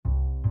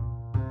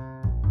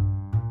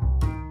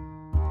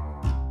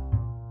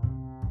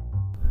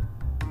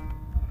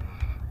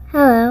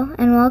Hello,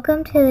 and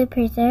welcome to the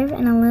Preserve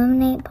and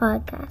Illuminate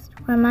podcast,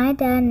 where my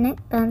dad, Nick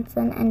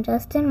Benson, and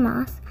Justin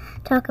Moss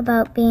talk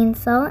about being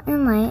salt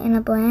and light in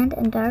a bland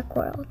and dark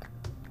world.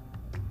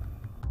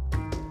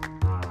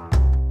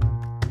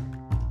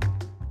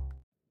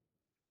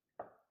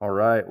 All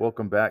right,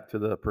 welcome back to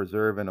the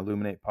Preserve and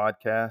Illuminate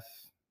podcast.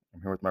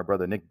 I'm here with my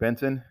brother, Nick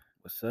Benson.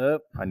 What's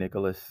up? Hi,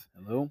 Nicholas.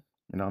 Hello.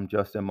 And I'm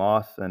Justin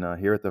Moss, and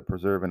here at the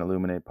Preserve and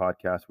Illuminate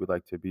podcast, we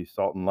like to be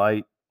salt and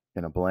light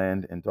in a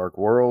bland and dark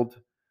world.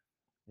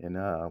 And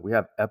we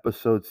have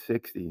episode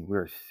 60. We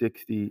are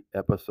 60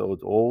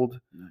 episodes old.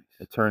 Nice.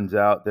 It turns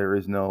out there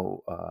is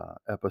no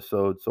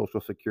episode Social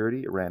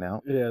Security. It ran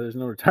out. Yeah, there's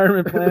no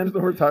retirement plan. There's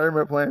no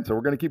retirement plan, so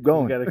we're going to keep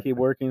going. We got to keep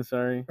working,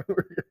 sorry,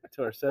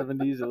 to our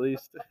 70s at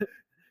least.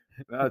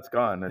 No, it's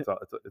gone. It's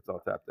all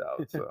tapped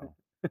out. So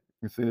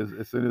as soon as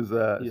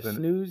you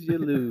snooze, you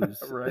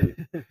lose. Right.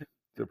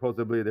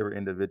 Supposedly they were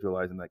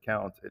individualizing the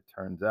accounts. It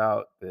turns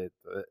out that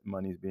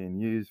money's being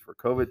used for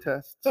COVID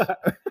tests.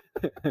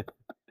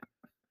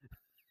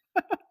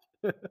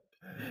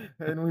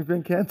 And we've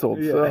been canceled.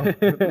 Yeah.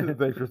 So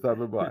thanks for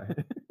stopping by.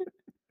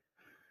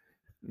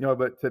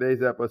 But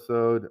today's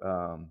episode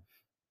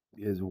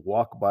is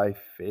Walk by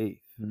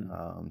Faith.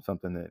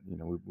 Something that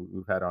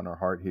we've had on our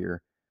heart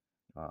here.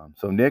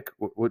 So Nick,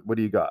 what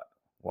do you got?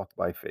 Walk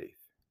by Faith.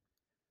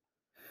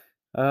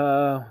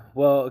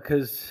 Well,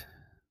 because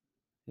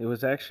it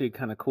was actually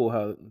kind of cool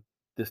how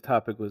this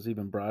topic was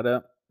even brought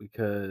up,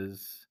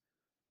 because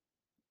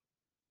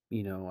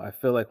I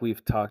feel like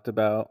we've talked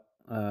about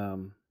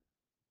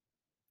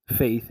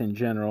faith in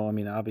general. I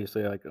mean,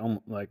 obviously,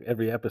 like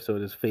every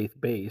episode is faith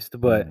based,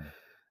 but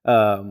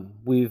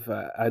we've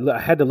I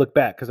had to look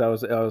back because I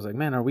was like,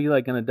 man, are we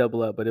like gonna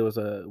double up? But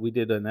we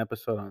did an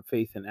episode on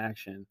faith in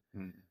action.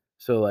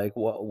 So like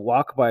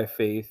walk by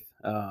faith.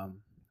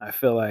 I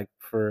feel like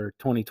for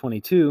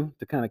 2022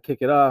 to kind of kick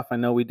it off, I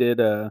know we did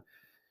a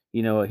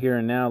here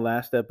and now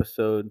last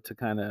episode to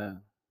kind of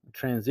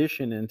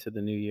transition into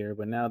the new year,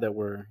 but now that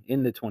we're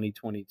into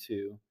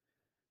 2022,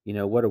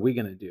 what are we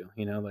gonna do?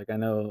 Like I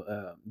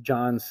know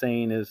John's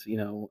saying is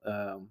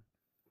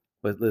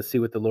but let's see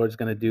what the Lord's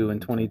going to do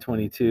in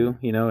 2022,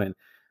 and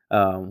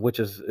which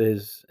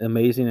is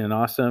amazing and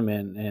awesome,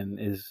 and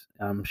is,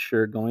 I'm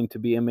sure, going to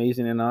be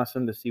amazing and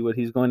awesome to see what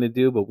he's going to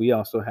do. But we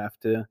also have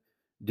to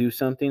do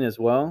something as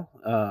well.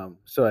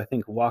 So I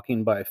think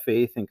walking by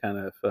faith and kind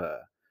of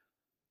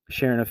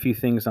sharing a few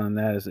things on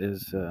that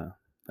is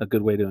a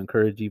good way to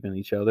encourage even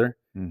each other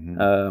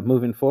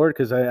moving forward.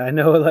 Because I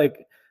know,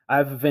 like,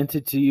 I've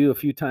vented to you a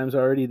few times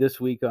already this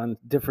week on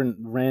different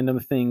random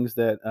things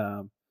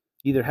that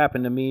either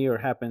happen to me or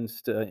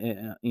happens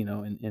to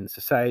in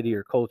society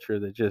or culture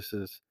that just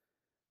is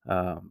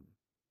kind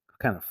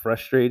of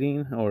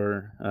frustrating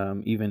or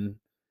even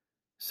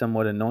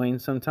somewhat annoying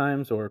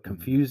sometimes or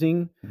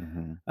confusing.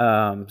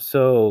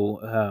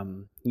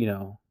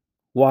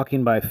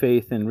 Walking by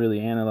faith and really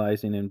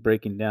analyzing and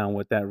breaking down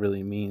what that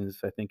really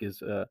means, I think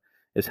is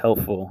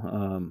helpful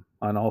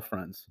on all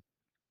fronts.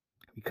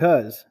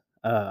 Because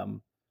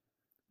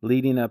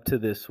leading up to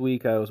this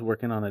week, I was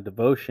working on a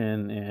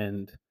devotion,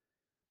 and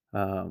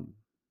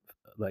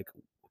like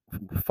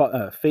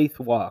faith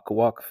walk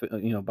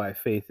by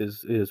faith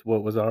is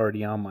what was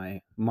already on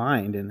my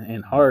mind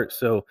and heart.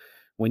 So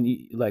when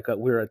you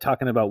we were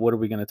talking about what are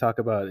we going to talk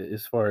about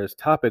as far as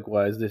topic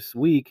wise this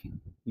week,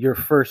 your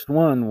first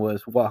one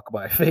was walk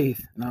by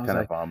faith, and I was kind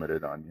like, of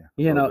vomited on you.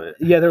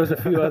 Yeah, there was a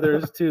few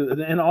others too,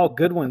 and all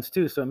good ones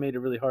too. So it made it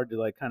really hard to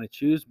like kind of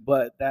choose.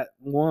 But that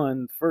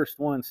first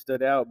one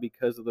stood out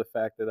because of the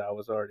fact that I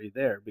was already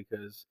there,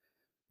 because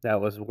that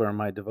was where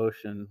my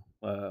devotion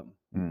it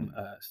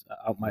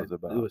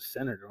was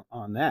centered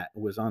on that.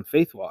 It was on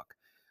faith walk,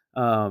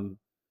 and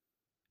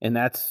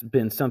that's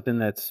been something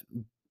that's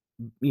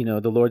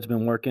the Lord's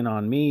been working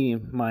on me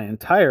my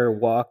entire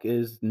walk,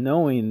 is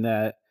knowing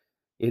that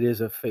it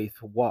is a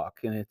faith walk,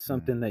 and it's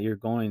something that you're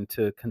going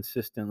to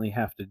consistently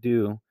have to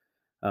do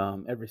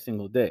every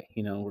single day.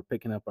 We're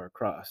picking up our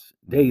cross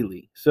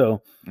daily.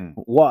 So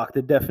walk,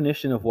 the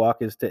definition of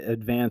walk is to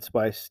advance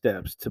by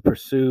steps, to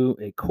pursue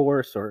a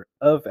course or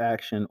of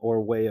action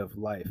or way of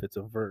life. It's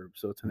a verb,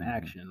 so it's an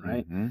action,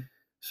 right?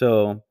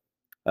 So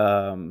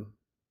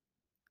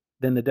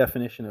then the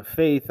definition of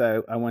faith,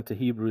 I went to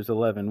Hebrews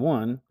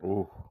 11:1,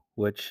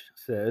 which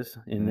says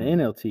in the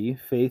NLT,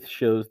 faith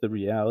shows the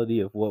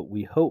reality of what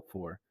we hope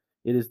for.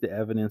 It is the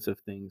evidence of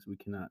things we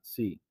cannot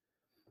see.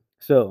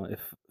 So if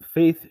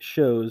faith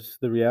shows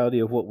the reality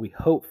of what we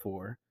hope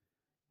for,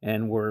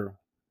 and we're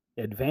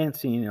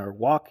advancing or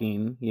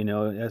walking,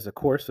 as a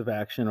course of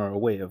action or a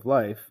way of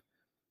life,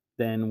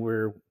 then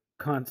we're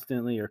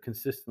constantly or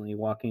consistently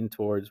walking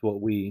towards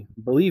what we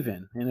believe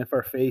in. And if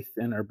our faith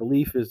and our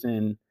belief is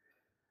in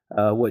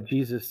what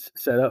Jesus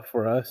set up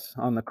for us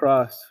on the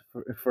cross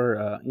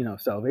for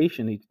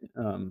salvation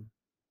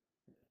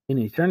in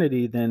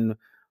eternity, then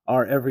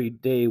our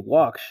everyday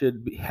walk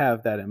should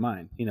have that in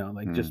mind.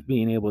 Just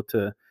being able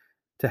to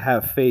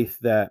have faith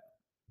that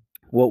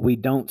what we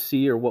don't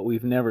see or what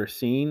we've never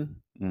seen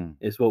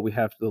is what we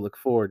have to look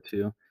forward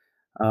to.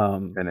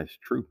 And it's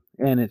true.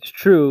 And it's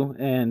true,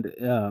 and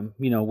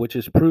which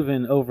is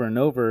proven over and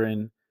over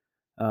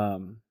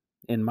um,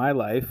 in my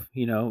life.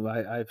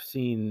 I've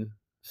seen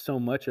so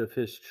much of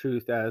his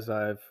truth as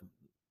I've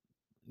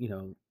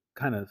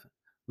kind of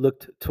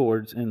looked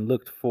towards and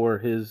looked for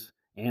his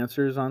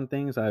answers on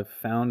things. I've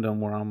found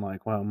them where I'm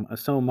like, wow, I'm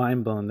so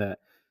mind blown that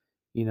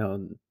you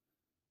know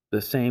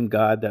the same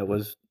God that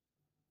was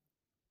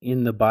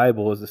in the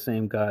Bible is the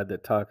same God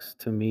that talks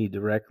to me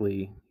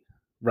directly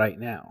right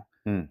now.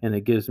 Mm, And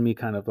it gives me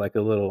kind of like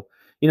a little,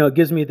 it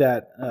gives me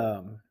that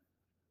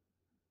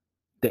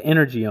the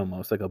energy,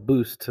 almost like a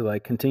boost to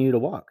like continue to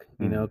walk,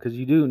 mm, because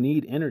you do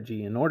need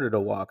energy in order to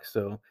walk.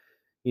 So,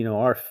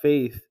 our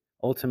faith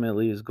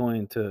ultimately is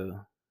going to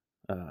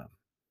uh,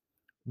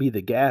 be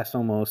the gas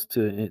almost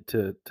to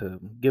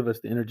give us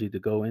the energy to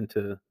go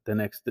into the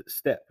next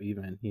step,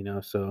 even.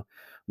 So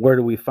where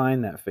do we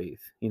find that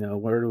faith?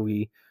 Where do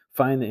we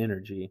find the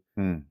energy?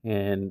 mm,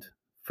 And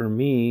for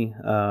me,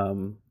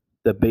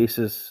 the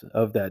basis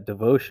of that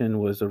devotion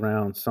was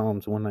around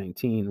Psalms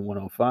 119,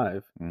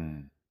 105,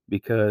 mm,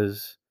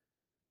 because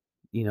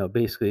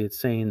basically it's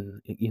saying,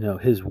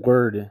 his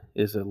word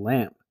is a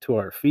lamp to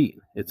our feet.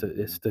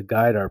 It's to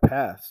guide our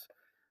paths.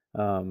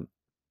 um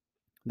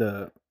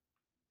the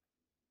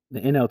The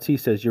NLT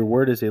says, "Your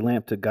word is a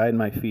lamp to guide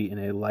my feet and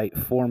a light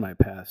for my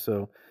path."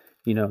 So,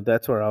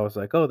 that's where I was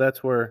like, "Oh,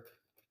 that's where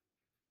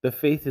the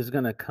faith is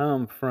going to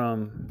come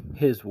from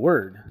His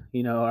word."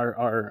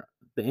 Our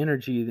the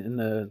energy and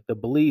the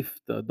belief.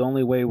 The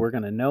only way we're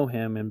going to know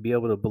Him and be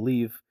able to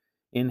believe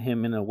in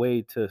Him in a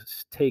way to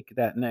take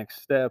that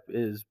next step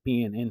is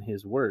being in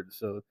His word.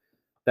 So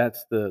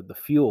that's the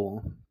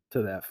fuel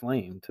to that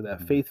flame, to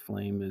that mhm, faith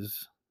flame,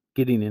 is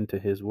getting into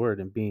His word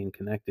and being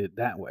connected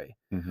that way.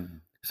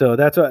 mhm, So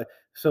that's what.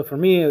 So for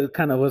me, it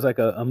kind of was like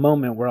a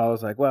moment where I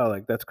was like, wow,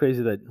 like that's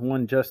crazy that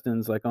one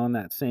Justin's like on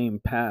that same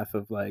path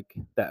of like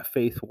that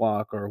faith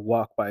walk or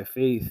walk by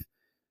faith.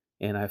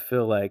 And I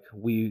feel like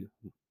we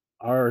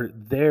are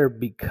there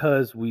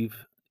because we've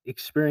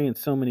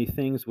experienced so many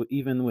things,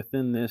 even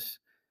within this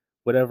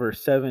whatever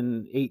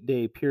 7-8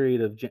 day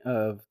period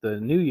of the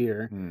new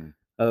year, mm,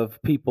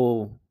 of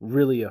people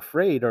really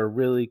afraid or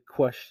really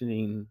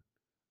questioning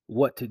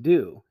what to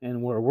do,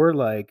 and where we're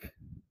like,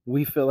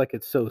 we feel like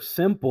it's so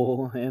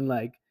simple, and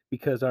like,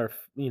 because our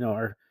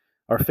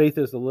faith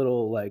is a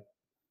little like,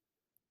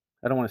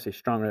 I don't want to say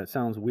stronger, that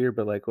sounds weird,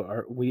 but like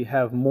we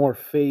have more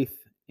faith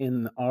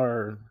in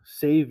our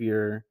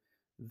savior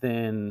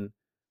than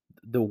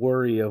the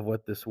worry of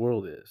what this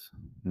world is.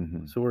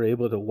 mhm. So we're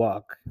able to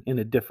walk in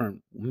a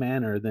different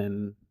manner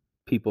than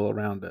people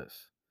around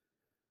us.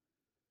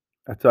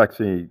 That's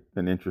actually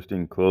an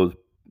interesting close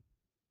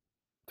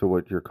to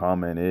what your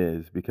comment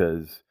is,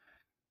 because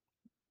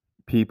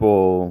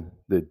people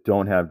that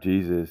don't have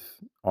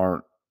Jesus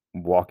aren't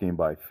walking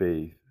by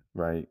faith,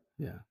 right?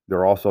 Yeah.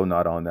 They're also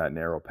not on that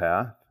narrow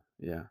path,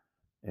 Yeah.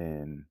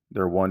 and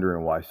they're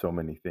wondering why so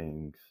many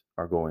things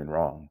are going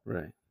wrong.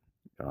 Right.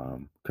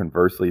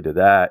 Conversely to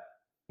that,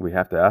 we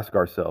have to ask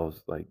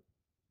ourselves, like,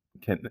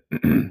 can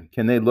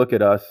can they look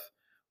at us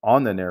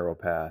on the narrow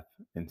path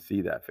and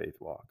see that faith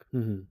walk,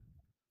 Hmm.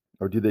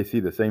 or do they see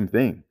the same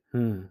thing?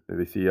 Hmm. Do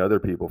they see other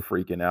people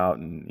freaking out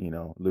and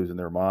losing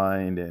their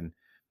mind, and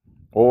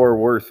or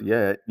worse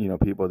yet,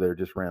 people that are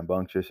just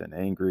rambunctious and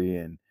angry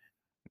and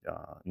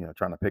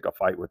trying to pick a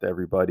fight with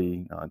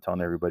everybody,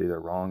 telling everybody they're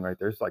wrong, right?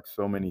 There's like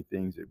so many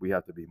things that we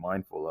have to be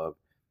mindful of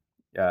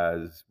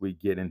as we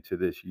get into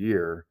this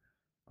year,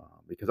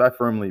 because I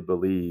firmly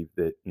believe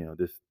that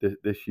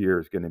this year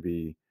is going to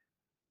be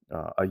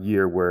a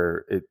year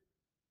where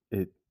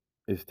it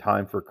is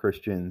time for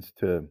Christians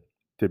to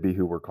be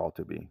who we're called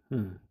to be.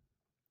 Hmm.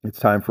 It's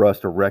time for us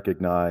to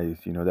recognize,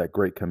 that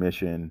great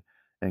commission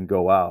and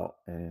go out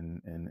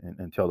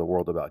and tell the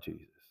world about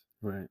Jesus.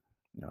 Right.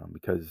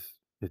 Because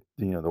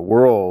the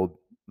world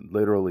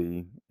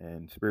literally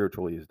and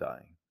spiritually is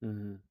dying,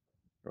 Hmm.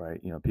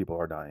 right? People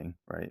are dying,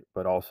 right?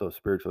 But also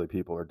spiritually,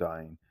 people are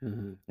dying,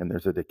 Hmm. and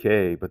there's a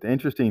decay. But the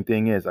interesting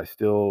thing is, I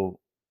still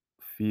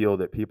feel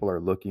that people are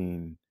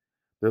looking.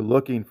 They're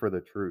looking for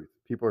the truth.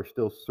 People are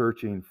still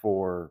searching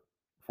for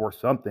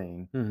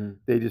something. Hmm.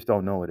 They just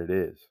don't know what it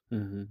is.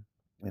 Hmm.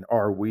 And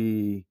are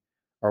we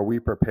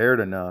prepared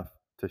enough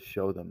to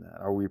show them that?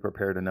 Are we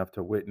prepared enough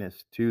to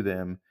witness to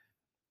them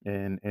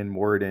in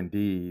word and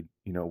deed,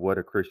 what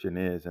a Christian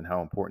is and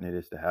how important it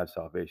is to have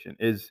salvation?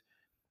 Is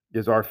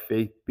our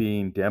faith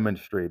being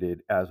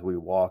demonstrated as we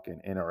walk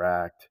and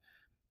interact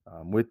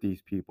with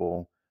these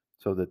people,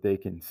 so that they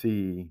can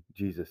see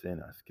Jesus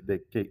in us?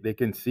 They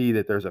can see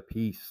that there's a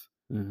peace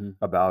Hmm.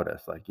 about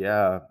us. Like,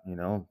 yeah,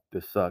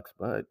 this sucks,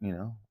 but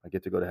I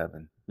get to go to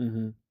heaven.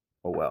 Hmm.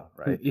 Oh well,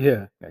 right?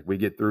 Yeah. Like, we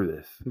get through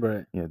this.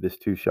 Right. This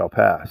too shall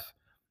pass.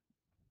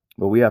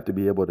 But we have to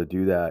be able to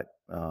do that,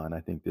 and I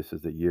think this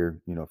is the year,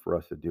 for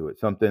us to do it.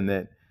 Something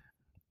that,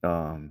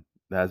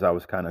 as I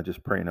was kind of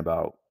just praying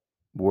about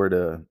where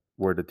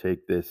to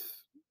take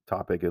this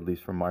topic, at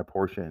least from my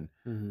portion,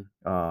 Hmm.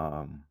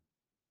 um,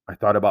 I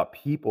thought about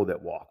people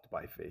that walked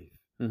by faith,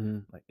 Hmm.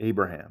 like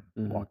Abraham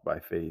Hmm. walked by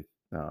faith.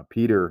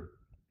 Peter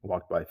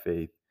walked by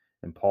faith,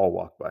 and Paul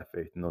walked by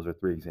faith. And those are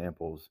three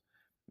examples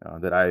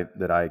that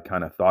I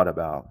kind of thought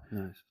about.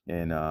 Nice.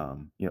 And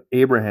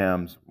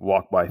Abraham's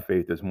walk by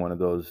faith is one of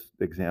those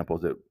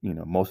examples that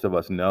most of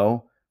us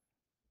know,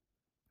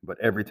 but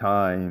every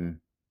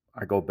time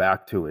I go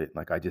back to it,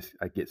 like I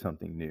get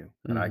something new.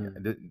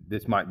 And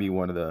this might be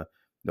one of the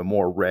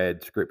more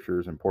read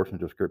scriptures and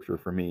portions of scripture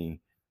for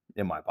me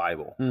in my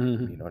Bible.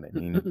 You know what I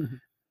mean?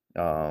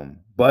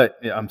 But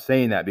I'm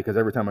saying that because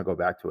every time I go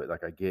back to it,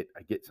 like I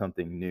get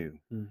something new.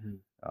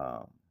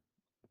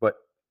 But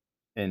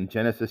in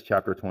Genesis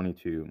chapter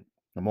 22,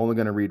 I'm only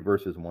going to read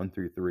verses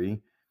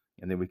 1-3,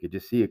 and then we could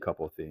just see a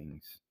couple of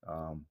things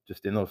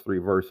just in those 3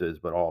 verses,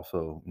 but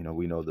also,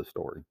 we know the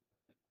story.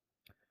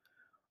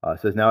 It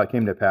says, now it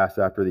came to pass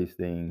after these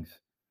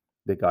things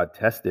that God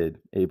tested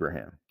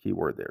Abraham, key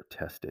word there,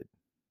 tested,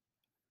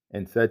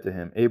 and said to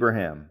him,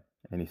 Abraham,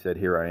 and he said,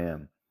 here I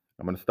am.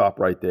 I'm going to stop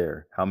right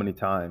there. How many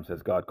times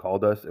has God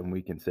called us and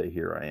we can say,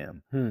 here I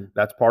am?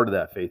 That's part of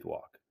that faith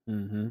walk.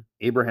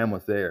 Abraham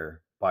was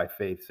there by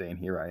faith saying,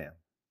 here I am.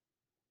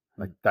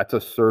 Like that's a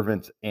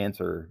servant's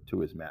answer to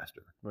his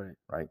master.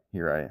 Right?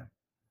 Here I am.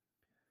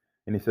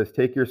 And he says,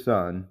 take your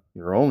son,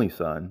 your only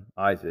son,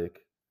 Isaac,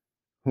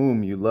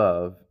 whom you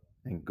love,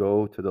 and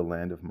go to the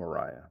land of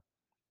Moriah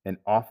and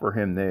offer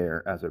him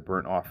there as a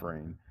burnt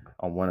offering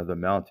on one of the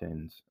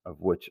mountains of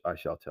which I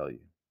shall tell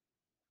you.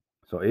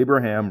 So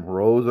Abraham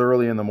rose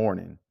early in the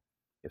morning.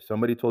 If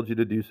somebody told you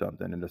to do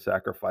something and to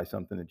sacrifice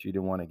something that you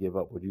didn't want to give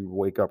up, would you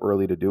wake up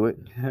early to do it?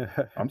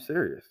 I'm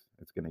serious.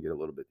 It's going to get a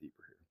little bit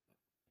deeper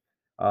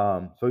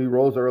here. So he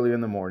rose early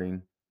in the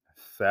morning,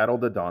 saddled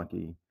the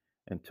donkey,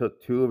 and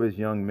took 2 of his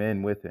young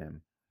men with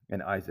him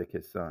and Isaac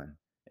his son.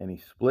 And he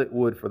split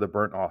wood for the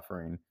burnt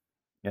offering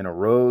and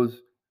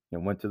arose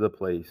and went to the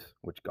place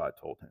which God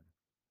told him.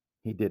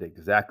 He did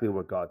exactly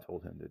what God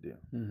told him to do.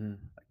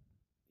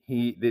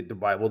 The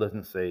Bible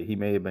doesn't say he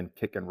may have been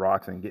kicking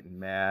rocks and getting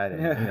mad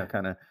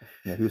and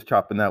he was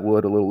chopping that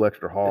wood a little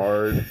extra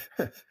hard.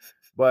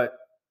 But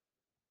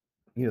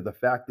the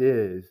fact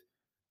is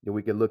that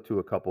we could look to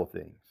a couple of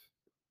things.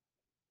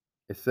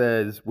 It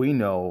says we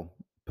know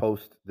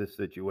post this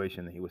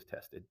situation that he was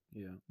tested.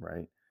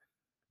 Right.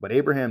 But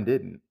Abraham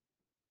didn't.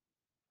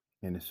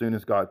 And as soon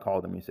as God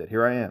called him, he said,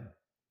 here I am.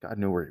 God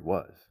knew where he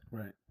was.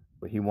 Right.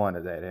 But he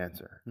wanted that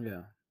answer.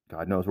 Yeah.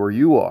 God knows where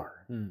you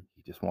are.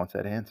 He just wants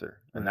that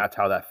answer. And Right. that's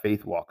how that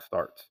faith walk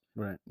starts.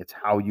 Right. It's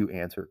how you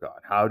answer God.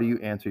 How do you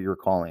answer your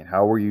calling?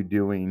 How are you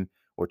doing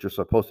what you're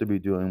supposed to be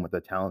doing with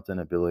the talents and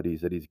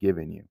abilities that he's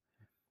given you?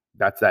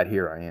 That's that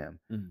here I am.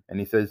 And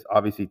he says,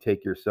 obviously,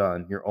 take your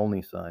son, your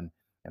only son.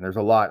 And there's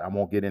a lot. I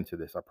won't get into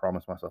this. I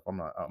promise myself I'm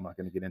not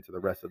going to get into the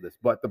rest of this.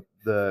 But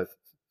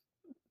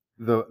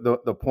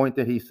the point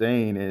that he's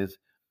saying is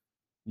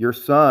your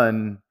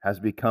son has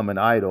become an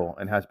idol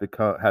and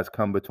has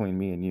come between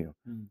me and you.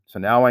 So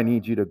now I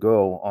need you to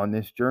go on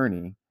this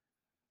journey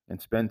and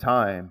spend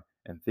time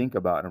and think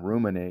about and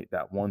ruminate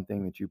that one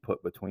thing that you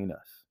put between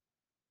us.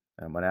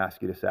 And I'm going to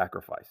ask you to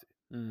sacrifice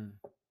it.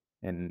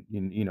 And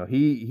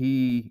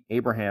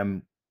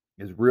Abraham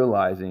is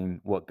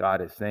realizing what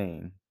God is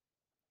saying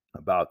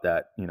about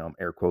that,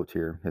 air quotes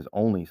here, his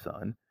only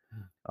son,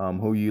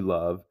 who you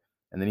love.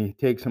 And then he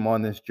takes him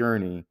on this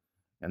journey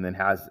and then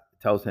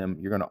tells him,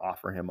 you're going to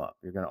offer him up.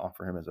 You're going to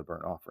offer him as a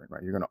burnt offering,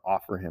 right? You're going to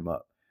offer him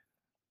up.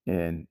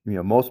 And,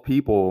 most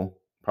people,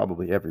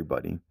 probably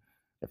everybody,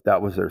 if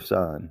that was their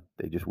son,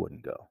 they just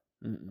wouldn't go.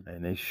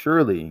 And they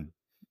surely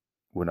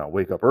would not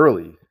wake up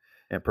early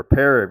and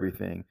prepare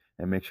everything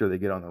and make sure they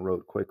get on the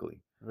road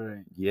quickly.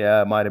 Right.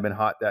 Yeah, it might have been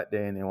hot that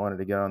day and they wanted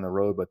to get on the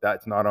road, but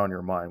that's not on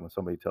your mind when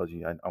somebody tells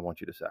you, I want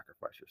you to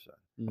sacrifice your son.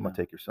 I'm going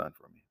to take your son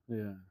from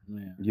you.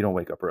 Yeah. You don't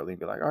wake up early and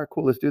be like, all right,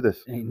 cool, let's do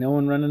this. Ain't no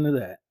one running to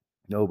that.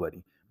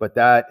 Nobody. But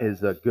that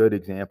is a good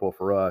example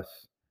for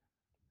us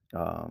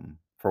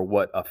for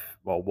what a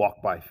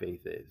walk by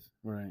faith is.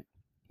 Right.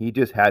 He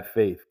just had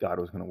faith God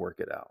was going to work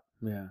it out.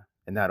 Yeah.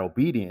 And that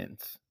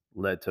obedience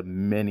led to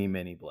many,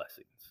 many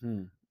blessings.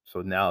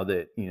 So now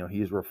that,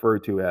 he is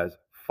referred to as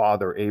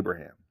Father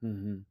Abraham.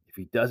 If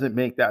he doesn't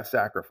make that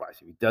sacrifice,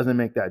 if he doesn't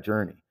make that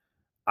journey,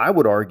 I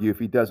would argue if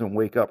he doesn't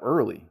wake up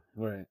early,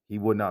 right, he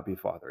would not be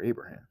Father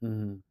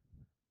Abraham.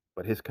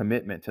 But his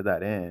commitment to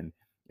that end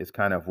is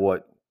kind of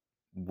what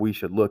we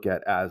should look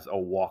at as a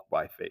walk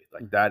by faith.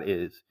 Like that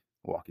is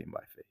walking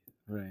by faith.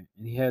 Right.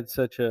 And he had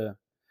such a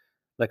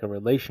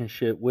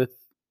relationship with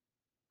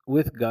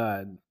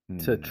God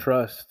to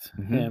trust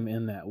him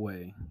in that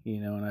way,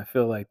 and I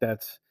feel like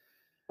that's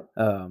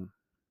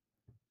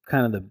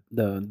kind of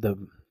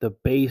the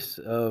base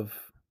of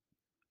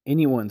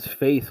anyone's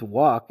faith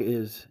walk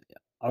is,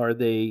 are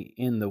they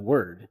in the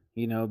word?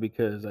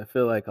 Because I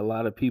feel like a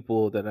lot of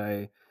people that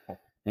I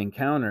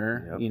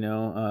encounter,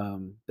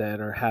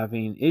 that are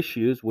having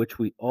issues, which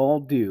we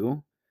all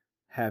do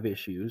have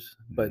issues,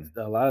 but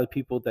a lot of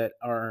people that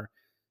are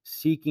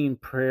seeking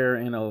prayer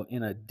in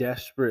a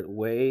desperate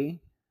way,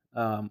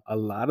 a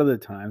lot of the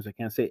times, I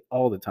can't say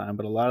all the time,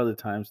 but a lot of the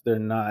times they're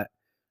not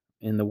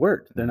in the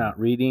word. They're not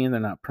reading,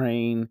 they're not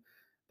praying,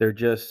 they're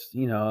just,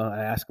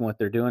 I ask them what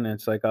they're doing, and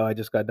it's like, oh, I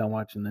just got done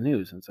watching the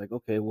news. And it's like,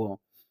 okay,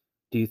 well,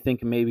 do you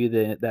think maybe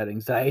that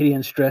anxiety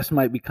and stress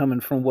might be coming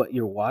from what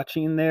you're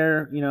watching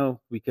there?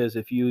 Because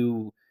if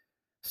you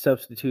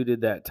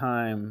substituted that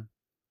time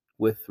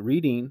with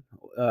reading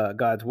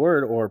God's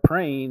word or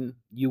praying,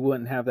 you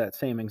wouldn't have that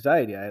same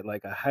anxiety. I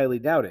highly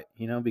doubt it,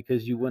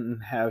 because you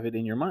wouldn't have it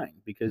in your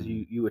mind, because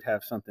you would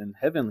have something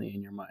heavenly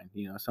in your mind,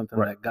 something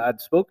Right. that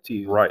God spoke to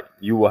you. Right.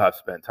 You will have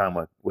spent time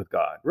with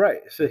God.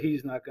 Right. So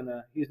he's not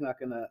gonna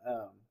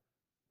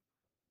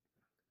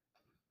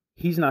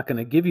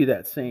give you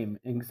that same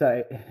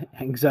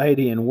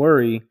anxiety and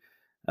worry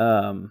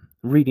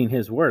reading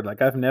his word.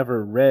 Like, I've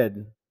never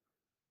read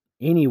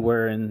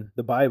anywhere in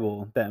the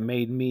Bible that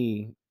made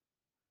me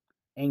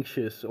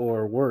anxious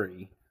or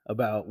worry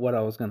about what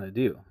I was going to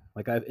do.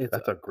 Like,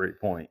 That's a great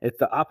point. it's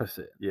the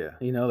opposite. Yeah.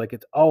 Like,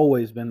 it's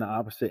always been the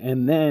opposite.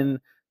 And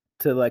then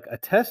to like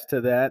attest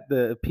to that,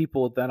 the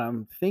people that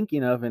I'm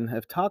thinking of and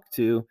have talked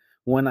to,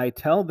 when I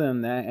tell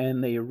them that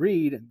and they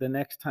read, the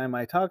next time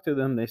I talk to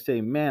them, they say,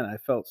 man, I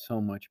felt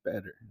so much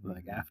better.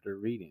 Like, after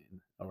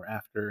reading or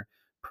after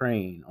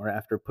praying or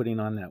after putting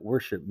on that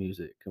worship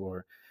music,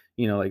 or,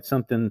 like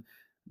something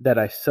that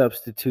I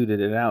substituted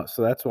it out.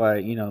 So that's why,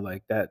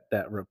 like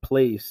that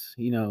replace,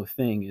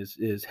 thing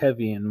is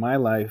heavy in my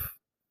life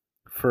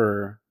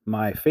for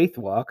my faith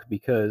walk,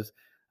 because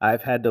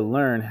I've had to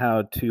learn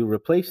how to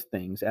replace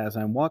things as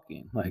I'm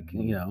walking. Like,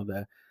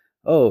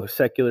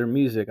 secular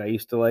music. I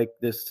used to like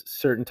this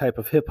certain type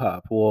of hip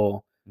hop.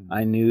 Well,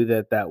 I knew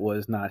that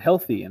was not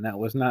healthy, and that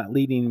was not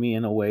leading me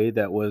in a way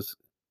that was,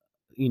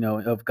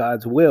 of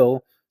God's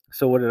will.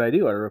 So what did I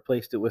do? I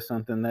replaced it with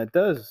something that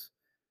does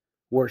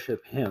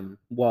worship him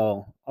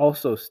while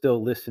also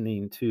still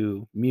listening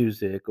to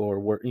music,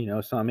 or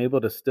so I'm able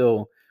to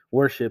still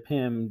worship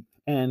him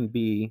and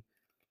be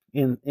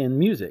in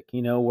music,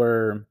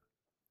 where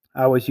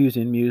I was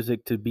using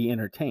music to be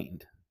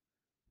entertained.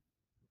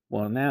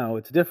 Well, now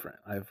it's different.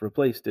 I've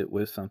replaced it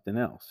with something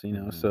else,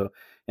 so,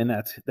 and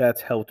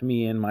that's helped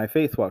me in my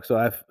faith walk. So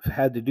I've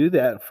had to do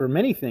that for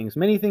many things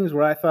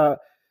where I thought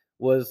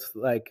was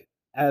like,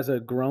 as a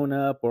grown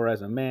up or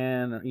as a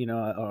man,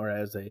 or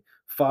as a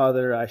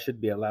father, I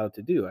should be allowed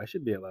to do. I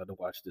should be allowed to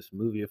watch this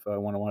movie if I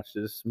want to watch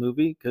this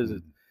movie, because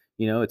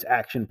it's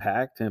action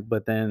packed.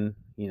 But then,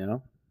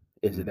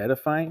 is it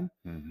edifying?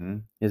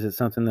 Is it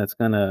something that's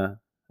gonna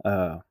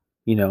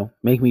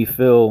make me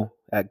feel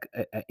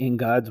in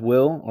God's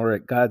will or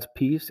at God's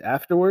peace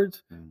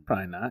afterwards?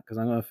 Probably not, because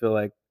I'm gonna feel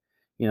like,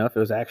 if it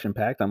was action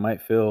packed, I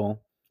might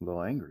feel a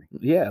little angry.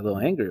 Yeah, a little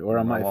angry, or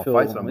I might feel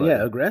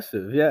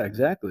aggressive. Yeah,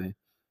 exactly.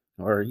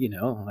 Or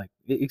like,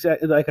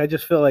 exactly, like, I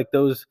just feel like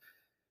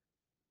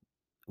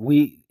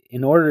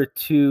in order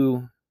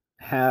to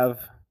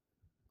have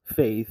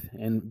faith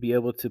and be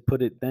able to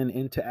put it then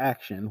into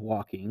action,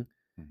 walking,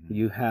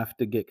 you have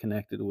to get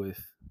connected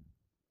with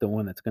the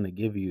one that's going to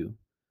give you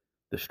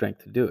the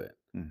strength to do it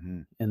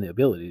and the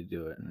ability to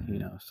do it.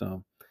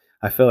 So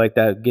I feel like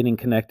that getting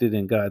connected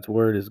in God's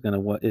word is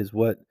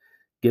what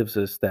gives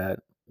us that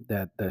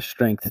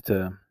strength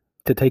to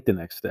take the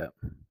next step.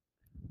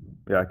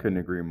 Yeah, I couldn't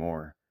agree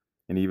more.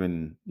 And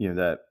even,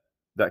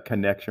 that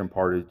connection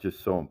part is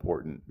just so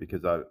important,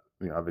 because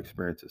I've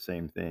experienced the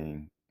same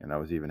thing. And I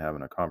was even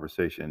having a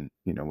conversation,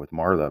 with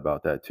Marla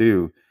about that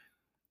too.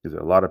 Because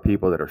there are a lot of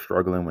people that are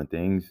struggling with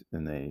things,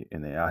 and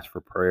they ask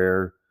for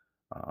prayer.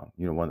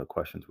 One of the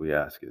questions we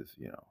ask is,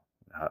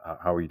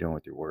 how are you doing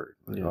with your word?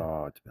 Like, Yeah.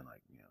 oh, it's been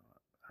like,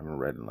 I haven't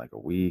read in like a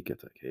week.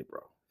 It's like, hey,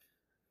 bro,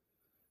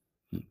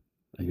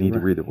 you need to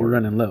read the word. You're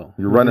running low.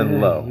 You're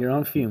running low. You're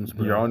on fumes,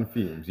 bro. You're on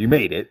fumes. You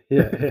made it.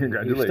 Yeah.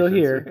 Congratulations. You're still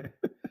here.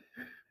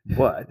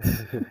 But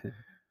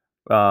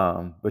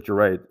you're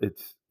right.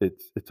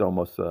 It's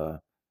almost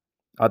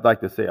I'd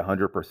like to say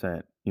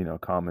 100%,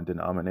 common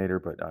denominator,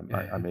 but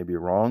I may be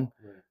wrong.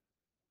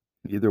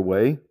 Right. Either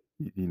way,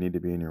 you need to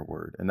be in your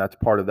word, and that's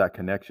part of that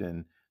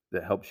connection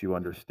that helps you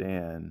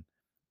understand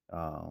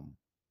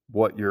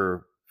what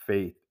your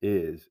faith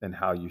is and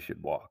how you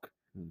should walk.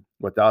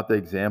 Without the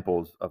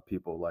examples of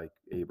people like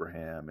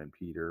Abraham and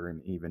Peter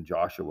and even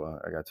Joshua,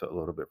 I got a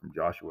little bit from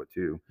Joshua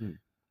too.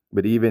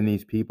 But even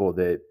these people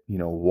that,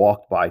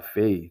 walked by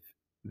faith,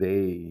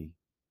 they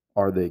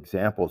are the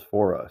examples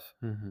for us.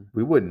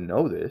 We wouldn't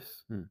know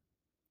this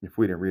if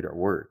we didn't read our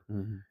word.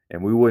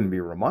 And we wouldn't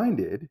be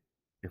reminded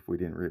if we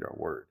didn't read our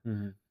word.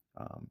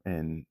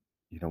 And,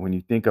 when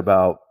you think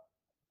about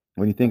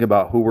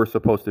who we're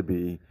supposed to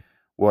be,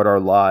 what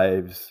our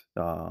lives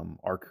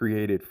are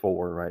created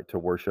for, right? To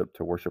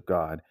worship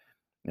God,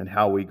 and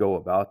how we go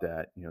about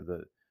that,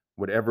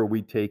 whatever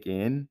we take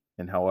in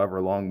and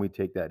however long we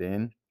take that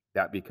in,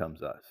 that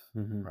becomes us,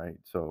 right?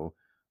 So,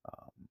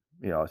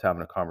 I was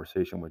having a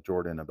conversation with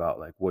Jordan about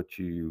like what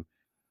you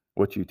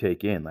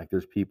take in. Like,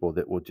 there's people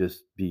that will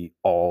just be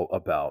all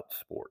about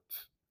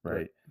sports,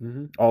 right?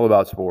 All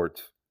about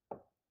sports.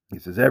 He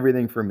says,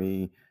 everything for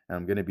me, and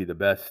I'm going to be the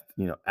best,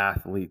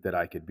 athlete that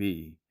I could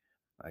be.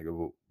 I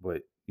go,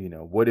 but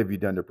what have you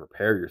done to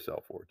prepare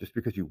yourself for? Just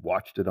because you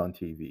watched it on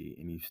TV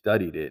and you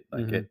studied it,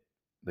 like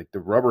like the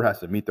rubber has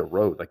to meet the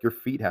road. Like your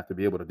feet have to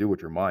be able to do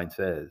what your mind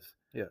says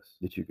Yes.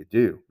 that you could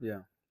do. Yeah.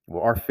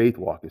 Well, our faith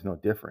walk is no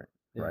different,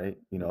 Yeah. right?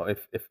 You know,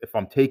 if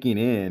I'm taking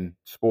in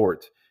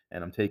sports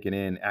and I'm taking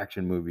in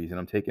action movies and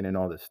I'm taking in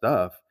all this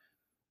stuff,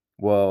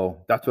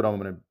 well, that's what I'm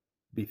going to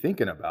be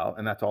thinking about,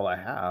 and that's all I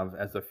have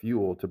as a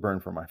fuel to burn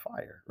for my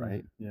fire,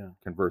 right? Yeah.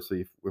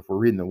 Conversely, if we're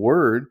reading the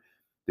word,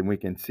 then we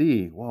can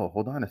see, whoa,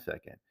 hold on a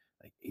second.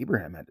 Like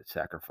Abraham had to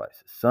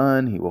sacrifice his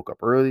son. He woke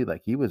up early.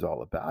 Like he was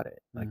all about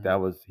it. Like that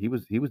was he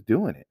was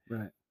doing it.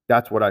 Right.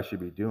 That's what I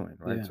should be doing,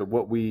 right? Yeah.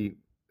 So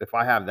if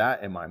I have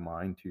that in my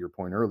mind, to your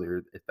point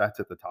earlier, if that's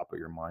at the top of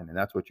your mind and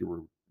that's what you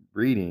were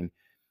reading,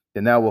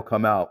 then that will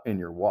come out in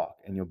your walk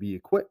and you'll be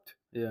equipped.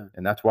 Yeah.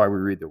 And that's why we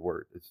read the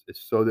word.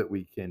 It's so that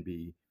we can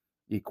be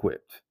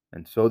equipped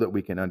and so that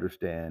we can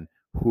understand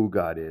who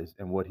God is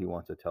and what he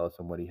wants to tell us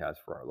and what he has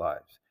for our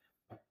lives.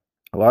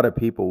 A lot of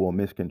people will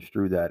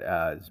misconstrue that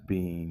as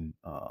being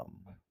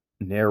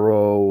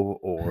narrow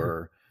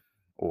or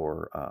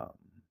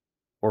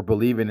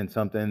believing in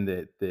something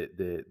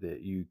that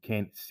you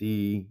can't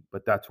see,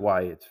 but that's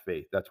why it's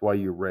faith. That's why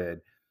you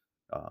read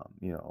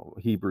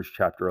Hebrews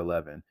chapter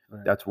 11.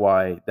 Right. That's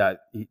why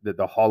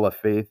the hall of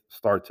faith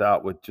starts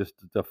out with just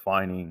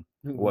defining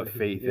what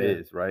faith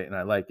is, right? And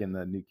I like in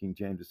the New King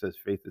James, it says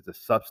faith is a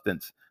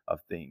substance of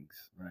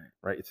things,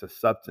 right? It's a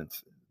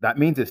substance. That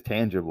means it's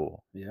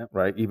tangible,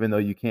 right? Even though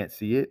you can't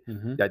see it,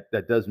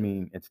 that does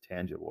mean it's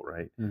tangible,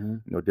 right?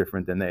 No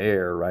different than the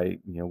air, right?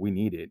 You know, we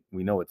need it.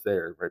 We know it's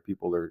there, right?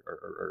 People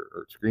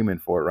are screaming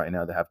for it right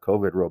now that have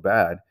COVID real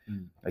bad.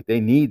 Like they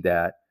need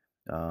that.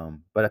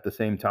 But at the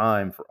same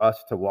time, for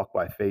us to walk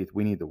by faith,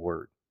 we need the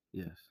word.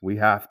 Yes. We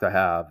have to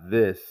have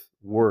this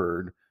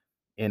word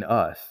in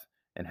us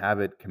and have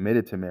it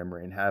committed to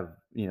memory and have,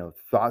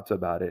 thoughts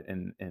about it.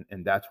 And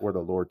that's where the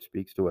Lord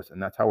speaks to us.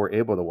 And that's how we're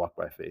able to walk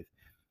by faith.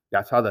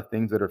 That's how the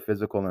things that are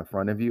physical in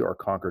front of you are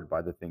conquered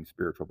by the things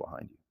spiritual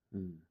behind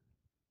you.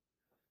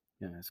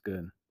 Yeah, that's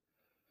good.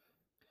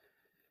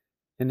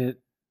 And it,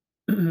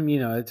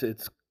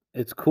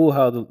 it's cool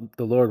how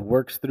the Lord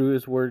works through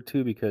his word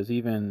too, because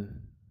even,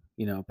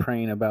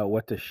 praying about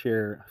what to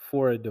share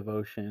for a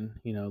devotion,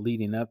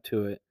 leading up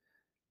to it,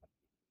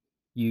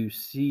 you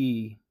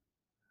see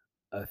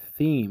a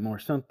theme or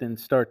something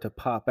start to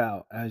pop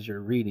out as you're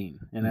reading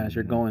and as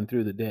you're going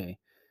through the day.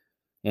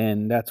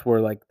 And that's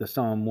where like the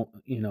Psalm,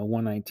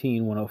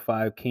 119,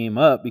 105 came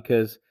up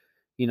because,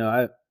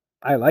 I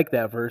like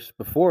that verse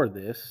before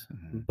this,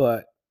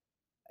 but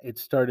it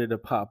started to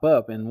pop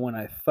up. And when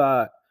I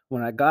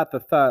got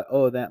the thought,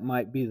 oh, that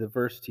might be the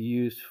verse to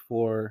use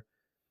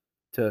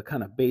to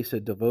kind of base a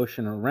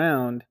devotion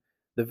around,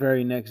 the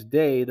very next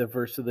day, the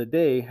verse of the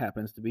day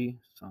happens to be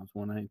Psalms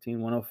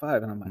 119,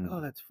 105. And I'm like, oh,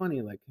 that's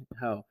funny. Like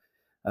how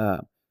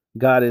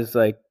God is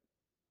like,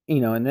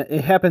 and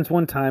it happens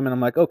one time and I'm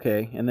like,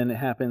 okay. And then it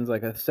happens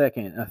like a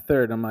second, a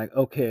third. I'm like,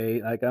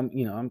 okay, like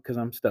because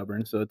I'm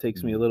stubborn. So it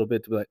takes me a little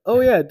bit to be like, oh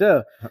yeah,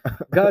 duh.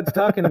 God's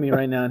talking to me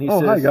right now. And he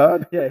says, hi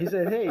God. Yeah, he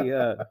said, hey,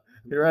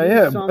 here I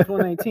am. Psalms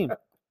 119.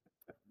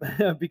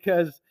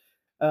 Because,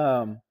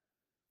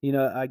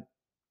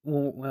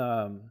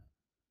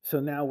 so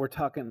now we're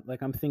talking,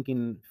 like I'm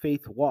thinking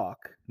faith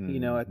walk,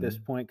 at this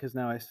point, because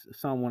now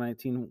Psalm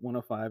 119,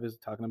 105 is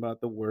talking about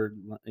the word,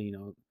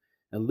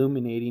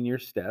 illuminating your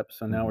steps.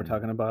 So now we're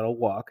talking about a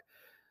walk.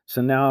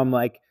 So now I'm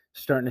like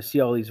starting to see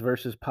all these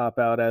verses pop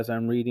out as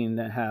I'm reading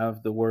that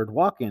have the word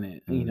walk in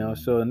it,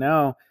 so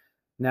now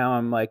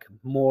I'm like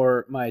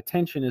my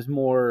attention is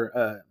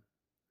more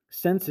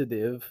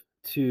sensitive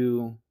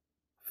to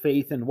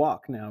faith and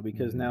walk now,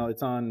 because now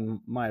it's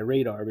on my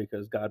radar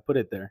because God put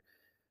it there.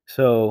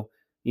 So,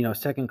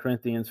 2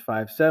 Corinthians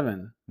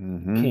 5:7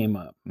 came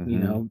up,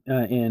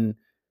 and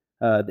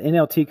the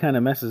NLT kind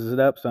of messes it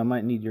up. So I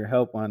might need your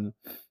help on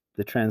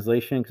the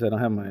translation because I don't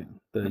have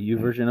the U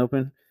version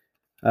open.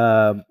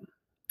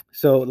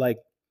 So like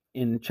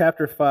in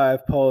chapter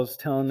 5, Paul's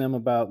telling them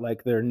about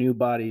like their new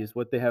bodies,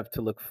 what they have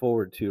to look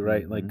forward to,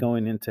 right? Like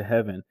going into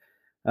heaven,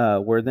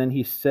 where then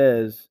he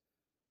says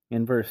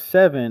in verse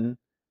 7,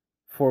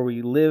 for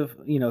we live,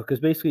 because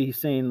basically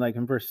he's saying like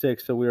in verse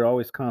 6, so we are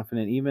always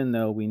confident, even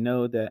though we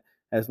know that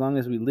as long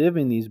as we live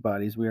in these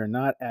bodies, we are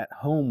not at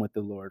home with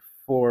the Lord.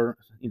 For,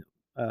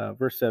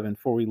 verse 7,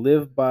 for we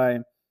live by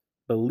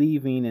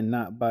believing and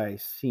not by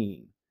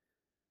seeing.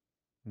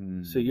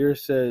 So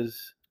yours says,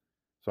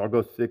 so I'll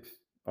go 6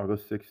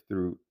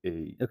 through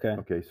 8.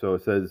 Okay. So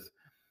it says,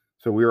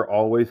 so we are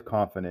always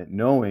confident,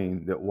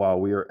 knowing that while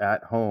we are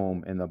at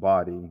home in the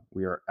body,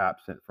 we are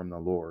absent from the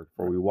Lord.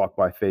 For we walk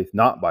by faith,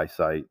 not by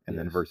sight. And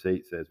then verse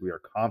 8 says, we are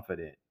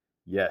confident,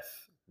 yes,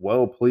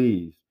 well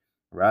pleased,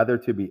 rather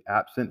to be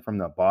absent from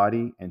the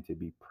body and to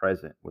be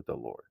present with the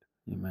Lord.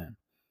 Amen.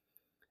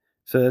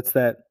 So that's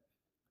that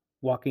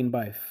walking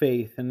by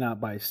faith and not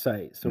by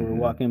sight. So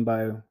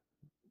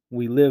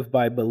we live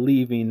by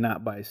believing,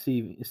 not by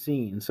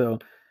seeing. So,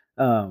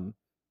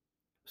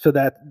 so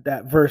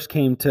that verse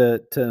came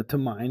to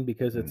mind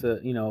because it's a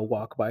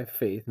walk by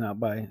faith, not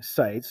by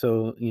sight.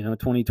 So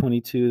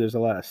 2022, there's a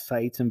lot of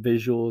sights and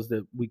visuals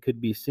that we could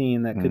be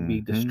seeing that could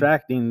be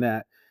distracting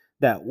that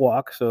that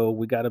walk. So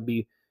we got to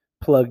be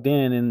plugged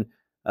in.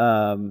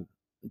 And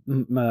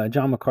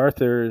John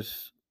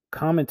MacArthur's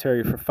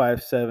commentary for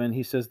 5:7,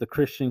 he says the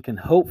Christian can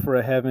hope for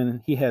a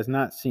heaven he has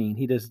not seen.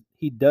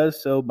 He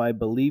does so by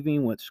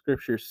believing what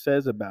Scripture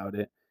says about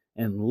it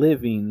and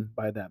living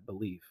by that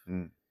belief.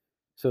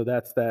 So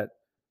that's that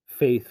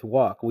faith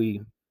walk.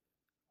 We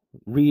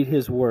read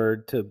His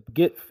Word to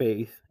get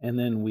faith, and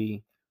then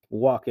we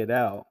walk it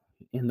out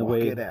in the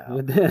way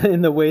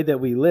in the way that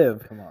we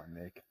live. Come on,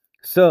 Nick.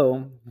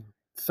 So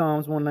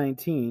Psalms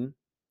 119,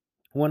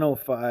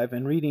 105,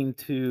 and reading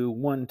to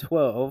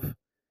 112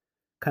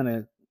 kind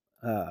of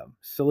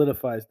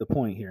solidifies the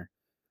point here.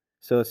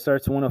 So it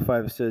starts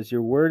 105. It says,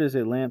 "Your word is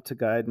a lamp to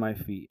guide my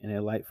feet and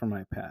a light for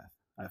my path.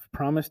 I've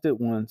promised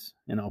it once,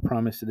 and I'll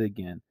promise it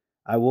again.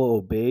 I will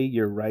obey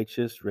your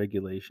righteous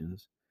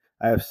regulations.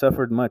 I have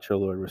suffered much, O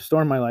Lord.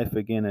 Restore my life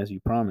again as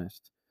you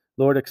promised.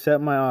 Lord,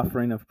 accept my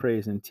offering of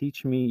praise and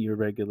teach me your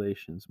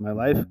regulations. My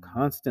life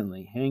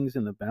constantly hangs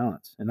in the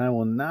balance, and I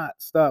will not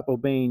stop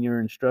obeying your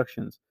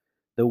instructions.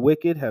 The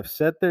wicked have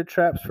set their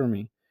traps for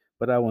me,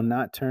 but I will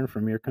not turn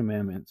from your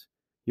commandments.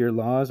 Your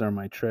laws are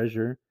my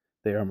treasure.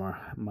 They are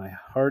my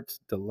heart's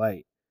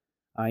delight.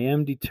 I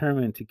am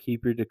determined to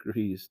keep your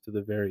decrees to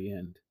the very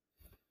end."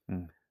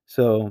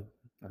 So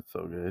that's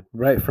so good.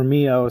 Right. For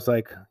me, I was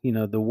like,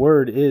 the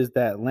word is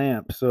that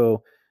lamp.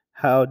 So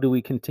how do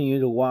we continue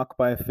to walk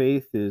by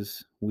faith?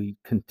 Is we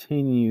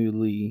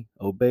continually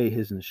obey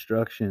His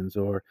instructions,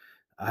 or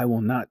I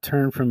will not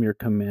turn from your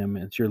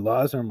commandments. Your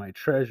laws are my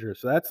treasure.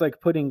 So that's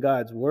like putting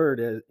God's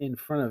word in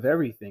front of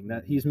everything,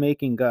 that He's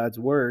making God's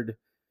word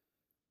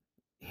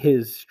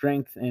His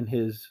strength and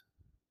His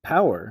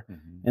power.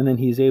 And then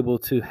He's able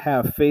to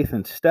have faith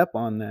and step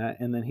on that.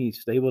 And then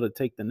He's able to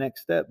take the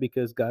next step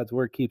because God's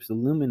word keeps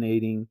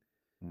illuminating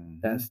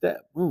that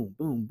step. Boom,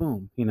 boom,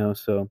 boom.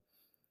 So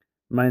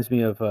reminds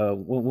me of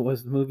what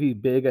was the movie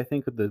Big, I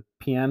think, with the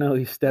piano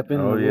he's stepping,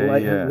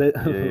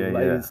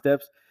 lighted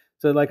steps.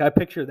 So like I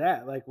picture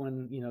that, like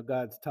when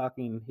God's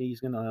talking,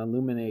 He's going to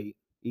illuminate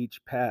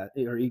each path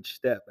or each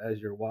step as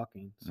you're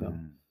walking. So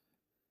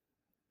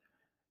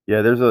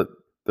yeah, there's a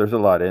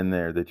lot in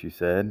there that you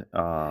said,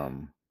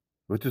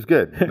 which is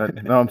good.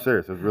 No, I'm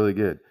serious. It's really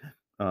good.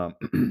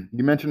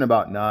 You mentioned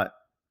about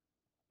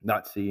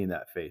not seeing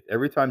that faith.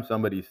 Every time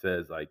somebody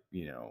says, like,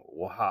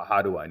 well,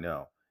 how do I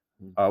know?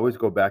 I always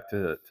go back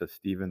to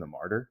Stephen the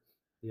martyr.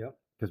 Yep.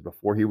 Because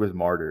before he was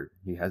martyred,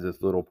 he has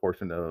this little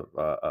portion of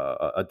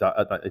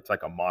it's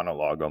like a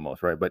monologue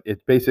almost, right? But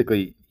it's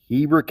basically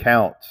he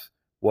recounts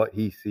what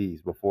he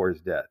sees before his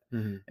death.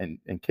 And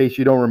in case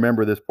you don't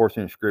remember this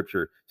portion of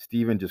scripture,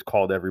 Stephen just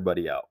called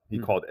everybody out. He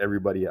called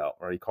everybody out,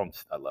 right? He called him,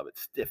 I love it,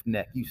 stiff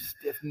neck, you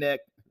stiff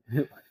neck.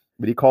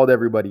 But he called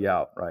everybody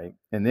out, right?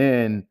 And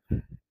then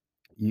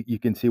you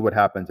can see what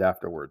happens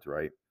afterwards,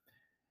 right?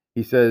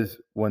 He says,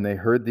 when they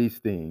heard these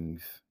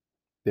things,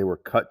 they were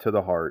cut to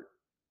the heart,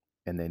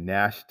 and they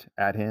gnashed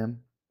at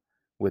him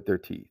with their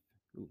teeth.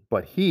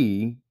 But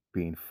he,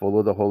 being full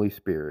of the Holy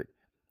Spirit,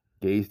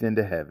 gazed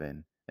into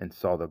heaven and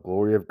saw the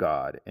glory of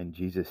God and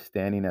Jesus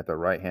standing at the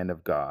right hand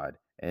of God,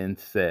 and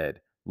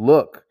said,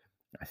 "Look,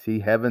 I see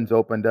heavens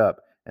opened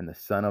up and the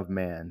Son of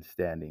Man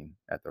standing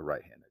at the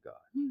right hand of God."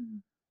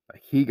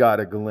 Like he got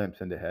a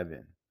glimpse into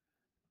heaven.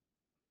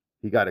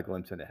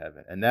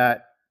 And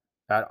that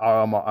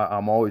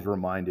I'm always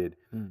reminded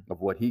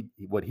of what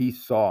he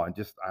saw, and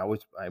just I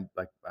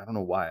don't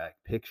know why I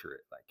picture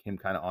it like him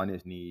kind of on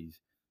his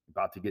knees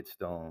about to get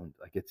stoned,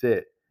 like it's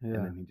it. And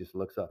then he just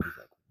looks up, he's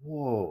like,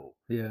 whoa.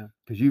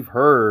 Because you've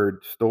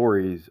heard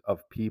stories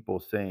of people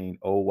saying,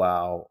 "Oh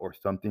wow," or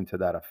something to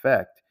that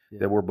effect,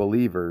 that were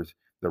believers,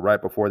 that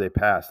right before they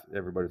passed,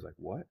 everybody's like,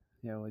 "What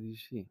what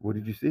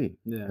did you see?"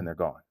 Yeah. And they're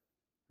gone.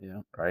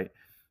 Right.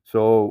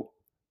 So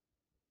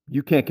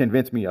you can't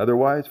convince me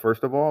otherwise,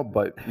 first of all,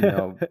 but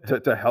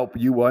to help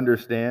you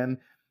understand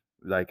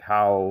like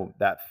how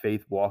that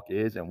faith walk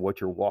is and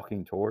what you're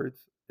walking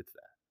towards, it's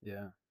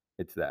that.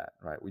 It's that,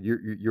 right?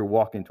 You're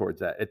walking towards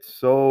that. It's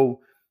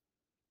so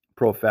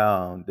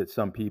profound that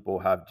some people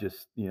have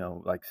just,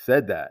 like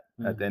said that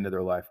at the end of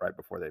their life right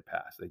before they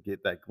pass. They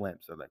get that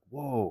glimpse. They're like,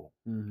 whoa,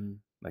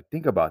 like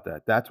think about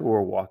that. That's what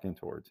we're walking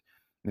towards.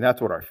 And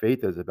that's what our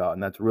faith is about.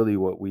 And that's really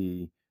what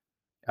we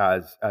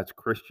as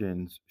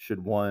Christians should,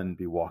 one,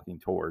 be walking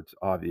towards,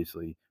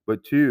 obviously,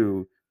 but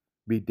two,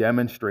 be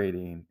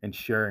demonstrating and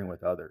sharing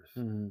with others.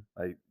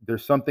 Like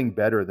there's something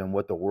better than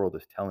what the world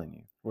is telling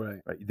you.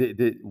 Right.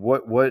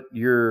 What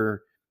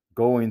you're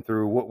going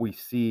through, what we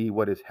see,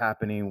 what is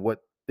happening,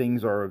 what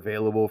things are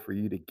available for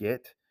you to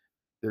get.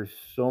 There's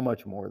so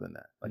much more than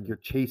that. Like you're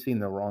chasing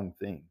the wrong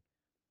thing.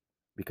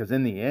 Because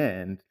in the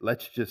end,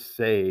 let's just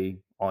say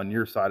on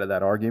your side of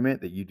that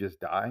argument that you just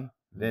die,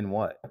 then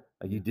what?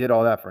 Like you did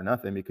all that for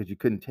nothing because you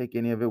couldn't take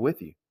any of it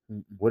with you.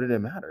 What did it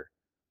matter?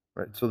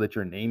 Right? So that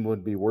your name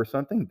would be worth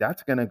something.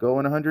 That's going to go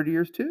in 100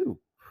 years too.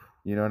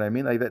 You know what I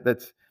mean? Like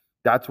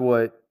that's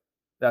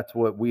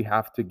what we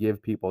have to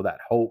give people, that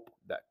hope,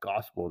 that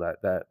gospel,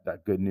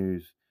 that good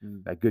news,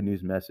 that good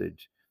news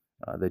message,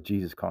 that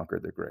Jesus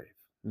conquered the grave.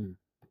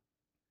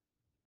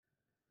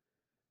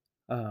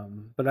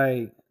 But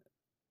I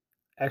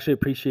actually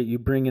appreciate you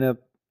bringing up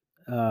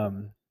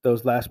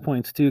those last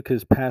points too,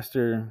 because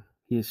Pastor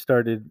he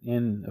started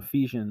in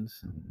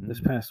Ephesians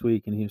this past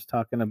week, and he was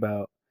talking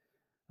about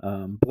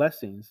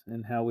blessings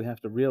and how we have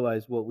to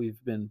realize what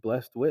we've been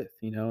blessed with,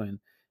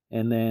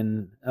 and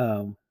then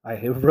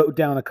I wrote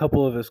down a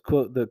couple of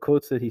the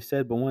quotes that he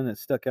said, but one that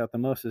stuck out the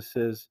most is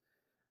says,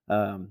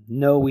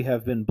 "Know we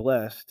have been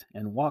blessed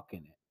and walk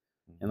in it."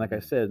 And like I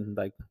said,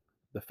 like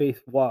the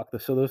faith walk,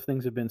 so those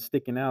things have been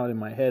sticking out in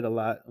my head a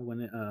lot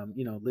when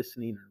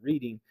listening or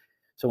reading.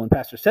 So when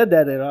Pastor said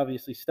that, it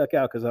obviously stuck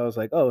out because I was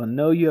like, "Oh,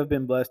 know you have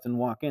been blessed and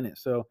walk in it."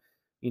 So,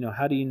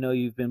 how do you know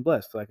you've been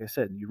blessed? Like I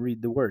said, you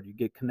read the Word, you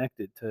get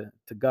connected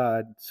to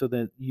God, so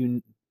that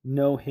you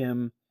know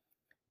Him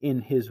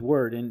in His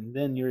Word, and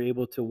then you're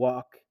able to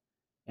walk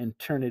and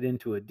turn it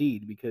into a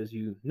deed because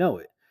you know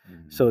it.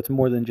 So it's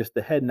more than just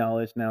the head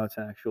knowledge. Now it's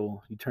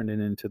actual. You turn it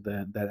into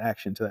that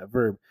action, to that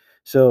verb.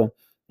 So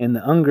in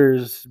the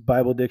Unger's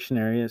Bible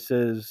Dictionary, it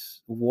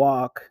says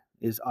walk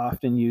is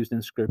often used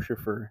in Scripture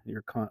for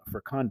for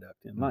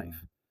conduct in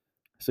life.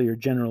 So your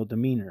general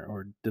demeanor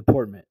or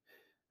deportment.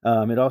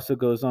 It also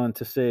goes on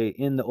to say,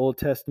 in the Old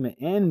Testament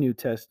and New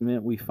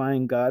Testament, we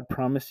find God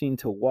promising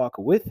to walk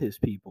with His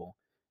people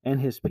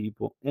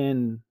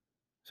and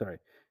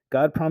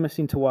God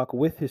promising to walk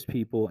with His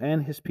people,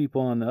 and His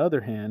people, on the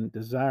other hand,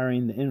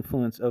 desiring the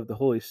influence of the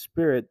Holy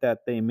Spirit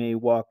that they may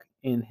walk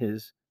in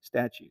His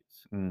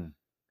statutes.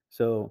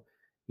 So,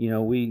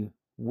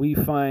 we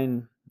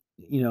find,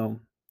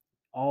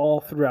 all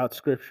throughout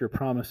Scripture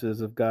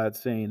promises of God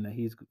saying that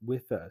He's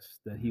with us,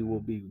 that He will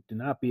be, do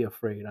not be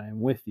afraid, I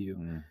am with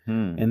you.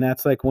 And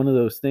that's like one of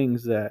those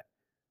things that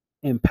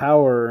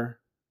empower,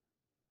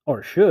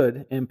 or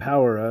should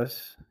empower,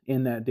 us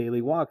in that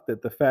daily walk,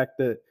 that the fact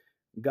that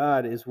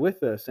God is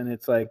with us. And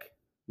it's like,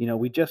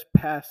 we just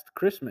passed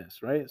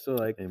Christmas, right? So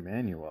like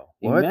Emmanuel.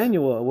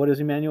 Emmanuel, what does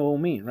Emmanuel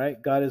mean,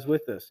 right? God is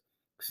with us.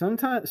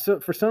 Sometimes, so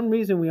for some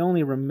reason, we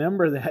only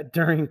remember that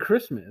during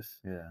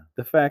Christmas. Yeah.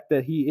 The fact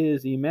that He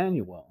is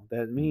Emmanuel,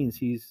 that means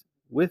He's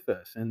with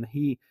us. And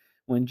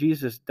when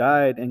Jesus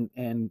died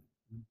and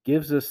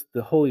gives us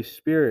the Holy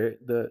Spirit,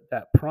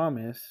 that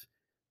promise,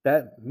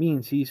 that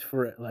means He's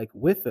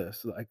with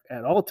us, like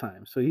at all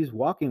times. So He's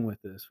walking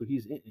with us. So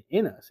He's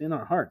in us, in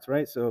our hearts,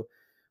 right? So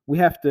we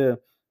have to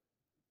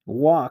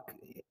walk.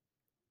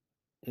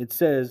 It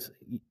says,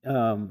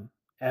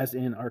 as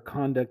in our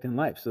conduct in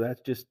life. So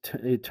that's just,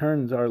 it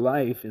turns our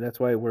life. That's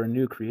why we're a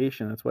new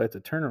creation. That's why it's a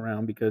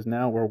turnaround, because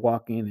now we're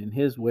walking in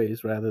His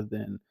ways rather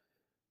than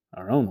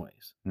our own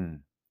ways.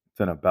 It's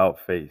an about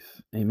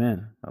face.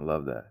 Amen. I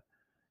love that.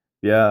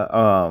 Yeah.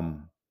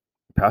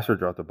 Pastor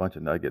dropped a bunch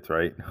of nuggets,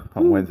 right?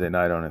 On Wednesday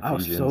night on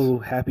Ephesians. I was so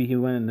happy he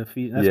went in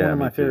Ephesians. That's one of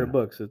my favorite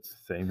books. It's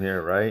same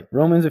here, right?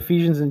 Romans,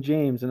 Ephesians, and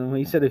James. And when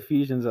he said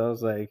Ephesians, I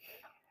was like,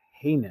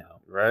 hey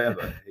now. Right? I was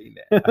like, hey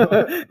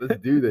now.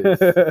 Let's do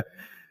this.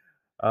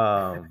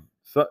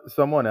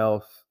 Someone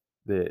else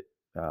that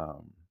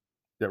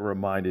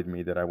reminded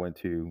me that I went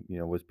to,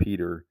 was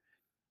Peter,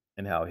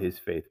 and how his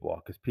faith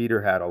walk. Because Peter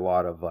had a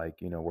lot of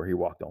where he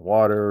walked on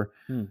water.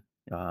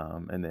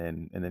 And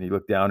then he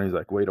looked down and he's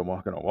like, wait, I'm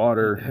walking on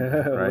water.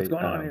 Right? What's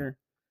going on here?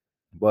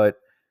 But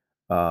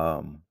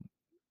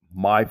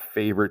my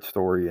favorite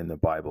story in the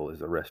Bible is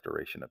the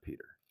restoration of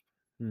Peter.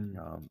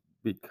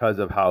 Because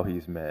of how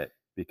he's met,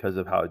 because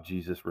of how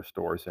Jesus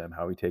restores him,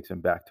 how He takes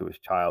him back to his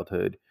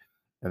childhood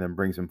and then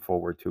brings him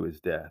forward to his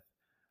death.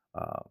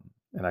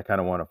 And I kind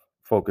of want to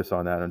focus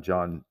on that in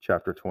John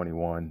chapter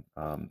 21,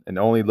 and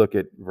only look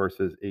at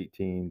verses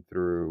 18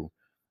 through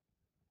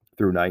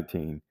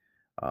 19.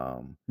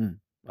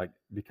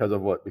 Because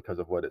of what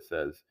it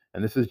says.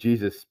 And this is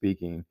Jesus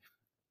speaking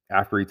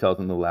after He tells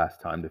them the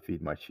last time to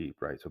feed my sheep,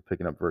 right? So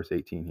picking up verse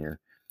 18 here,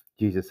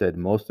 Jesus said,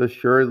 most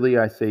assuredly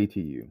I say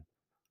to you,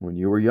 when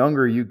you were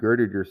younger, you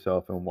girded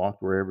yourself and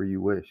walked wherever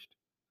you wished.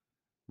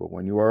 But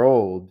when you are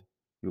old,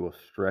 you will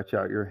stretch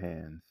out your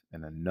hands,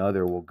 and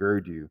another will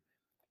gird you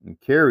and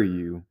carry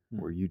you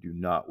where you do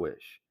not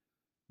wish.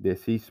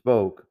 This He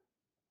spoke,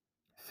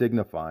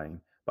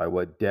 signifying by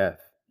what death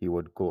He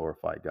would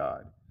glorify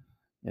God.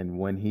 And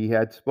when He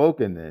had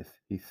spoken this,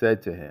 He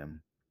said to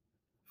him,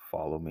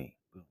 follow me.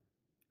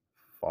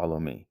 Follow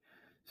me.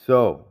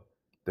 So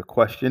the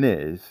question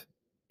is,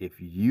 if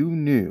you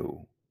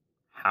knew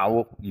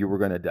how you were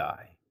going to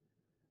die,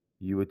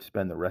 you would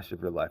spend the rest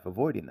of your life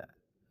avoiding that.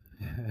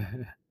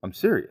 I'm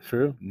serious.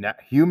 True.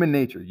 Human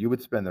nature, you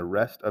would spend the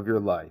rest of your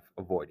life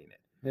avoiding it.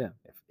 Yeah.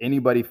 If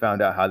anybody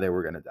found out how they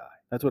were going to die.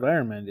 That's what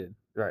Iron Man did.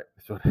 Right.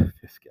 That's what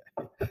this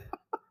guy.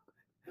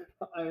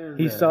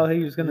 He saw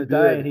he was going to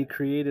die, and he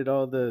created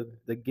all the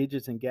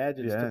gadgets and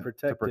gadgets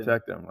to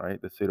protect him, right?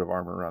 The suit of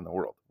armor around the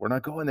world. We're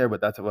not going there,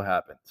 but that's what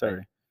happened. Sorry.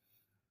 Right?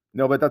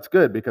 No, but that's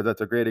good, because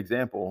that's a great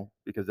example,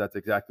 because that's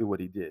exactly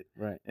what he did.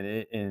 Right.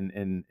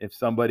 And if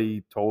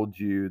somebody told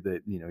you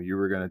that, you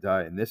were going to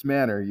die in this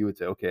manner, you would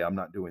say, okay, I'm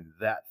not doing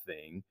that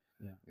thing.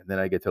 Yeah. And then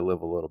I get to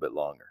live a little bit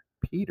longer.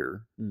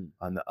 Peter,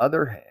 on the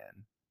other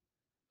hand,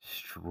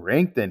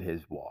 strengthened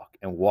his walk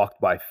and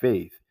walked by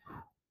faith,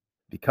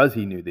 because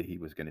he knew that he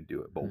was going to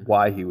do it, but Mhm.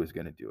 why he was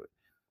going to do it.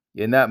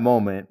 In that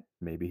moment,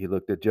 maybe he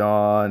looked at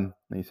John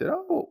and he said,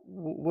 "Oh,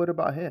 what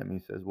about him?" He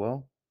says,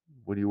 "Well,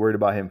 what are you worried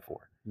about him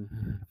for?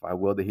 Mhm. If I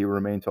will that he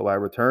remain till I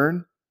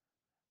return,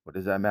 what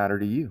does that matter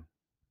to you?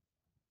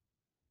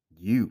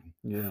 You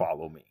Yeah.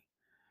 follow me,"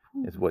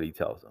 is what he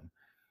tells them.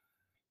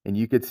 And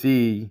you could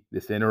see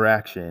this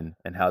interaction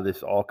and how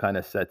this all kind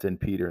of sets in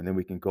Peter. And then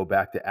we can go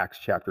back to Acts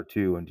chapter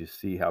 2 and just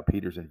see how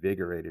Peter's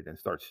invigorated and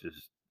starts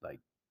just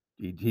like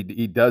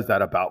he does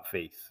that about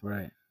face.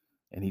 Right.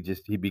 And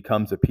he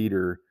becomes a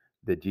Peter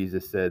that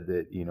Jesus said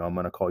that, I'm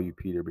going to call you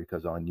Peter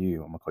because on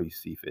you, I'm going to call you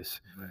Cephas,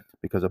 Right.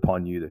 because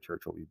upon you the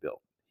church will be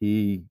built.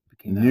 He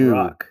Became that knew,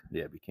 rock.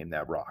 became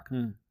that rock.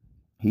 Hmm.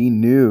 He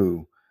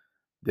knew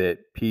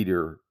that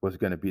Peter was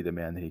going to be the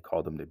man that he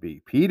called him to be.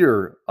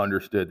 Peter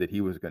understood that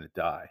he was going to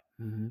die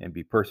Mhm. and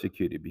be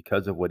persecuted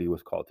because of what he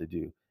was called to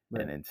do.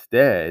 Right. And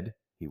instead,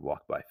 he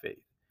walked by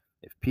faith.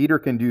 If Peter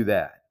can do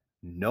that,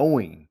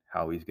 knowing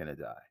how he's going to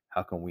die,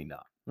 how can we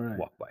not Right.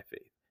 walk by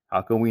faith?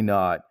 How can we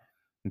not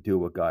do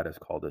what God has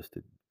called us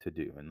to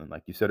do? And then,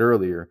 like you said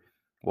earlier,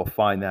 we'll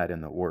find that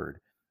in the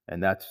Word.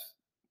 And that's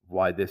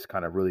why this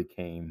kind of really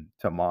came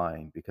to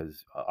mind,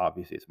 because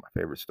obviously it's my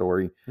favorite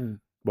story. Hmm.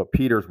 But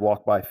Peter's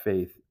walk by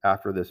faith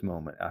after this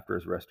moment, after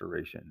his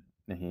restoration,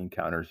 and he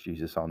encounters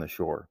Jesus on the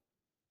shore.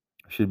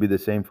 It should be the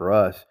same for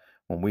us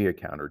when we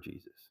encounter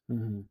Jesus.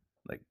 Mhm.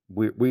 Like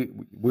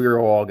we're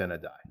all gonna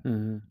die,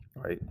 Mhm.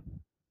 right?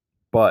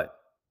 But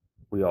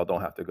we all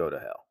don't have to go to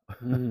hell.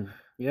 Mhm.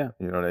 Yeah.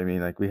 You know what I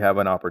mean? Like we have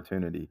an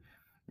opportunity,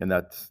 and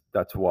that's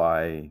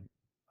why,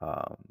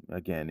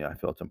 again, I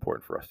feel it's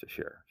important for us to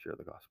share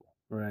the gospel.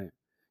 Right.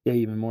 Yeah,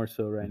 even more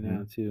so right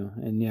now Mhm. too.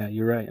 And yeah,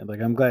 you're right.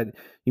 Like I'm glad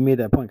you made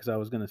that point, because I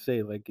was gonna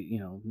say, like,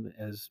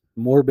 as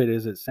morbid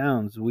as it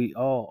sounds, we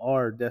all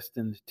are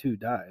destined to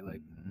die.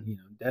 Like,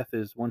 Mhm. death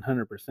is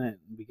 100%,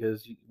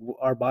 because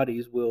our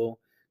bodies will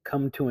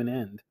come to an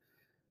end.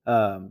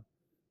 Um,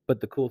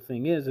 but the cool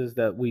thing is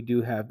that we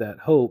do have that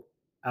hope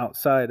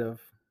outside of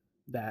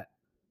that,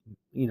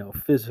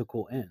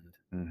 physical end.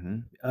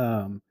 Mhm.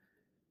 Um,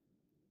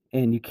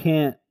 and you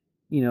can't,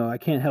 I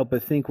can't help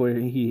but think where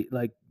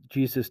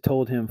Jesus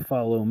told him,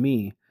 "Follow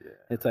me." Yeah.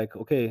 It's like,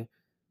 okay,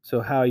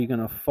 so how are you going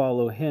to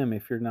follow him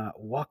if you're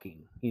not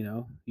walking?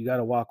 You got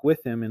to walk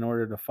with him in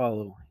order to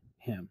follow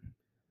him.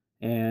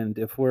 And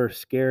if we're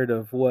scared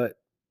of what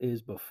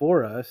is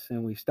before us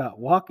and we stop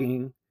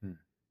walking, Hmm.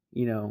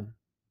 you know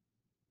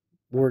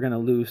we're going to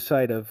lose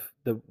sight of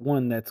the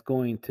one that's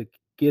going to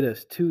get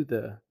us to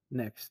the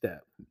next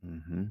step.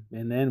 Mhm.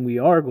 And then we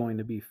are going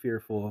to be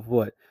fearful of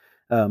what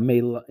may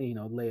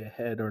lay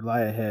ahead or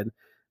lie ahead.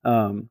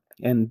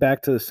 And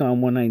back to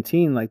Psalm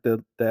 119, like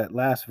that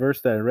last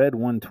verse that I read,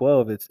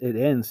 112, it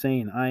ends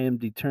saying, "I am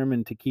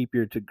determined to keep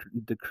your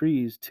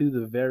decrees to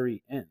the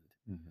very end."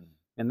 Mhm.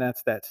 And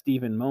that's that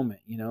Stephen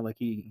moment. Like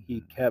he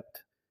Mhm.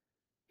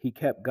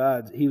 kept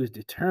God's. He was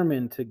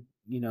determined to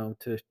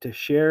to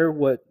share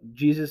what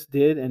Jesus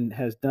did and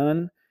has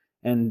done,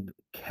 and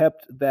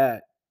kept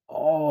that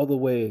all the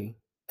way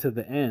to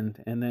the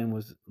end, and then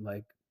was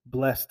like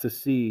blessed to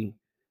see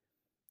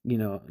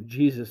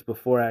Jesus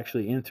before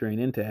actually entering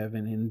into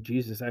heaven, and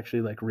Jesus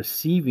actually like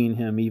receiving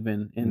him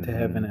even into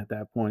heaven Mhm. at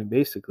that point,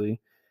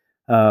 basically,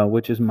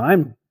 which is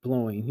mind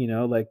blowing.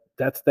 Like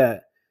that's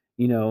that.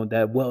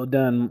 That well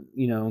done,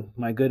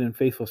 my good and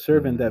faithful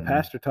servant that Mhm.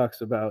 pastor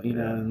talks about,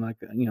 Yeah. and like,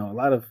 a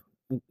lot of,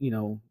 you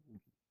know,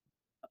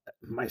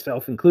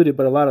 myself included,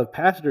 but a lot of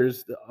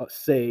pastors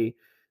say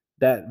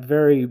that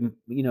very,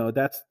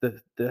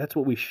 that's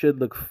what we should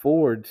look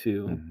forward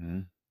to,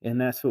 Mhm. and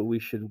that's what we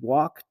should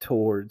walk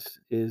towards,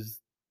 is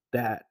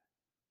that,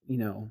 you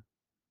know,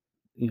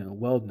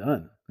 well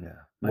done, Yeah.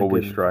 my What we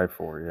good and strive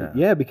for. Yeah.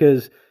 yeah,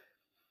 because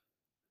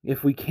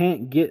if we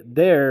can't get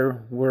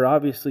there, we're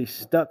obviously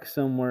stuck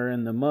somewhere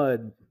in the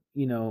mud,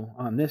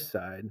 on this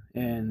side. Mhm.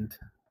 And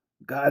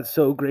God's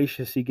so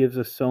gracious; He gives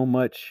us so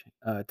much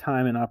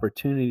time and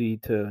opportunity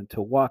to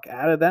walk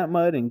out of that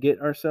mud and get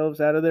ourselves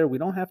out of there. We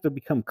don't have to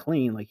become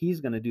clean; like He's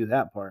going to do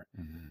that part,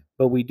 Mhm.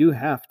 but we do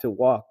have to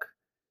walk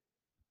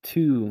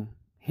to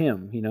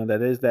Him.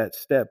 That is that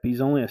step.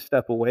 He's only a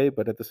step away,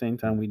 but at the same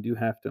time, we do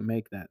have to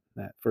make that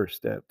first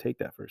step. Take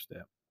that first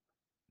step.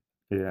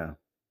 Yeah.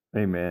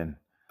 Amen.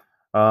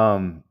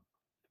 Um,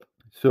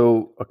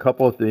 so a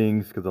couple of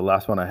things, because the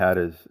last one I had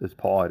is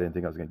Paul. I didn't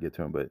think I was going to get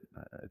to him, but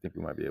I think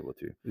we might be able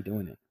to. We're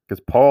doing it.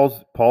 Because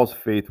Paul's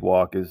faith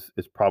walk is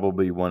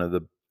probably one of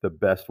the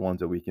best ones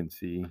that we can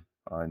see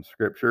in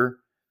Scripture,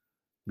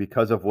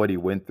 because of what he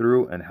went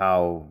through and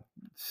how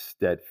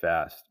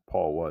steadfast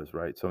Paul was.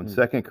 Right. So in Mm.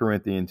 2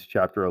 Corinthians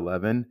chapter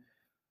 11,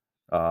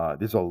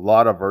 there's a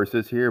lot of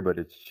verses here, but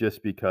it's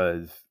just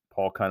because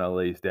Paul kind of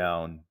lays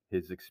down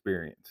his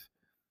experience.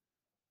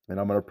 And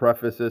I'm going to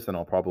preface this, and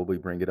I'll probably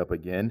bring it up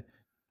again.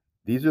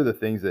 These are the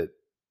things that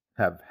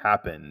have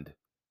happened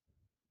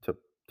to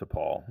to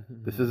Paul.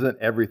 This isn't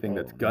everything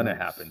that's Oh, gonna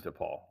happen nice. to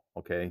Paul.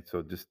 Okay,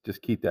 so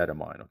just keep that in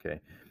mind. Okay,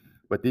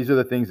 but these are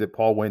the things that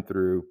Paul went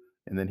through,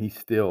 and then he's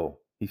still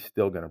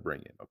gonna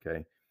bring it.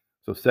 Okay,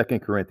 So 2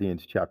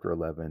 Corinthians chapter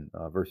 11,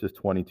 verses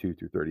 22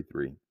 through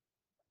 33.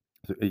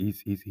 So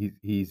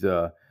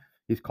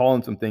he's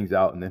calling some things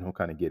out, and then he'll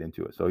kind of get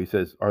into it. So he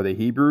says, "Are they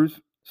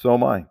Hebrews? So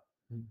am I.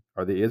 Mm.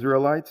 Are they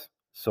Israelites?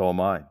 So am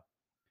I.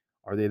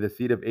 Are they the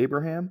seed of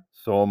Abraham?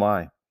 So am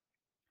I.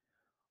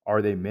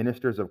 Are they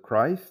ministers of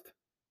Christ?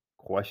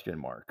 Question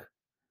mark.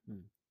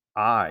 Mm.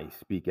 I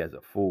speak as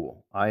a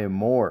fool. I am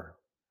more,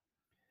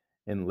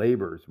 in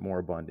labors more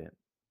abundant,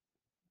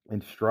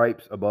 in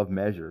stripes above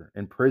measure,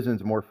 in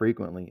prisons more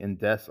frequently, in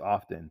deaths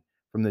often.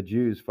 From the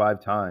Jews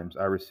 5 times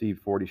I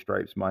received 40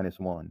 stripes minus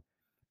one.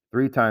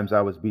 3 times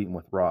I was beaten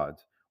with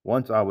rods.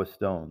 Once I was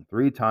stoned.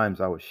 3 times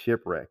I was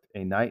shipwrecked.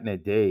 A night and a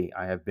day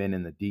I have been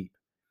in the deep.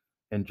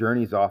 In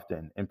journeys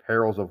often, in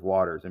perils of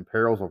waters, in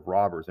perils of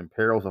robbers, in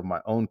perils of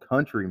my own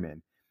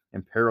countrymen,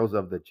 in perils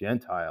of the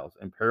Gentiles,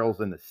 in perils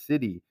in the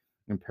city,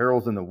 in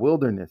perils in the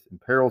wilderness, in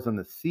perils in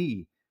the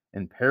sea,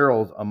 in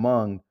perils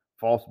among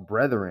false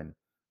brethren,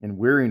 in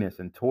weariness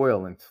and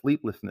toil and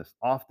sleeplessness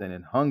often,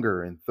 in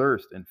hunger and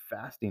thirst and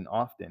fasting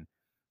often,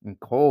 in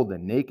cold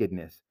and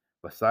nakedness,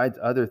 besides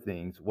other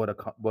things,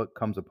 what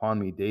comes upon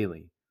me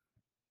daily.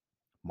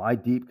 My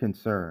deep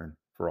concern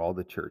for all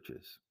the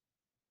churches.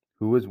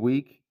 Who is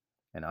weak,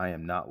 and I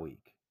am not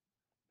weak?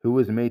 Who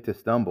is made to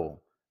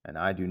stumble, and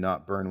I do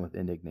not burn with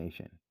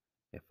indignation?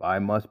 If I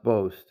must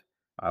boast,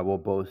 I will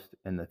boast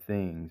in the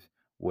things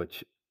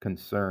which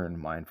concern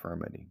my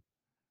infirmity.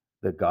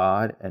 The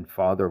God and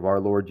Father of our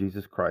Lord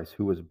Jesus Christ,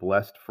 who is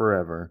blessed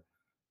forever,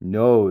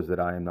 knows that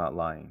I am not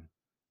lying.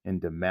 In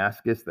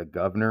Damascus, the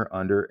governor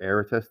under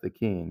Aretas the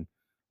king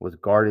was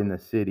guarding the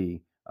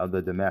city of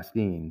the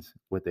Damascenes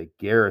with a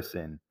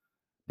garrison,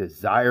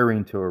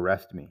 desiring to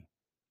arrest me.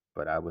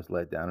 But I was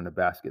let down in a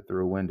basket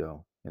through a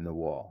window in the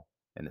wall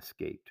and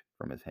escaped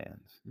from his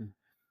hands. Mm.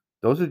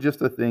 Those are just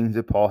the things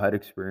that Paul had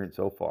experienced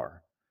so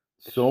far.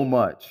 So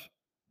much,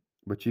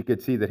 but you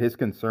could see that his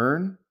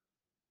concern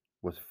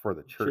was for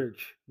the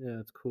church. Yeah,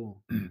 that's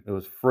cool. It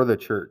was for the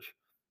church.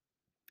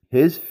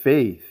 His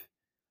faith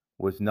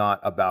was not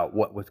about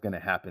what was going to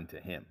happen to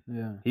him.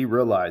 Yeah. He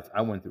realized,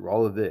 I went through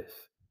all of this.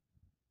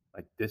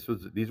 Like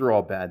these are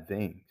all bad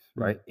things,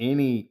 right?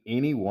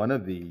 Any one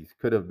of these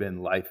could have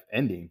been life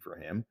ending for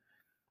him.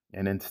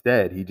 And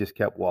instead, he just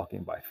kept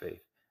walking by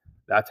faith.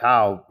 That's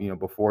how,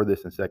 before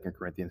this in 2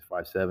 Corinthians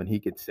 5:7, he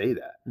could say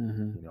that.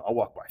 I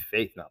walk by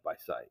faith, not by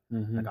sight.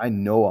 Like, I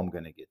know I'm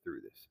going to get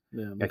through this.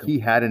 Yeah, Like, he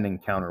had an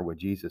encounter with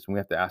Jesus, and we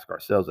have to ask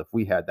ourselves if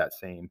we had that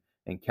same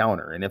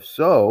encounter. And if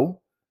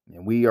so,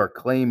 and we are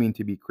claiming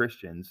to be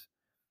Christians,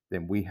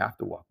 then we have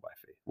to walk by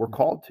faith. We're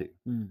called to.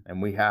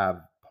 And we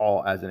have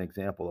Paul as an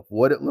example of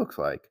what it looks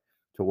like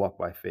to walk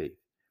by faith,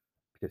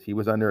 because he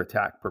was under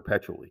attack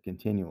perpetually,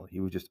 continually.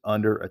 He was just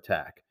under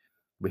attack,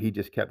 but he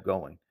just kept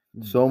going.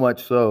 So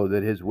much so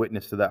that his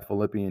witness to that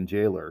Philippian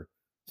jailer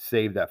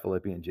saved that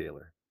Philippian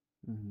jailer,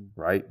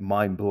 right?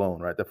 Mind blown,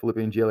 right? The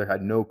Philippian jailer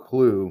had no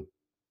clue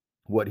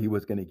what he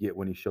was going to get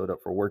when he showed up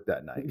for work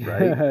that night,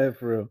 right?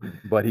 For real.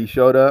 But he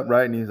showed up,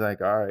 right? And he's like,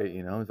 all right,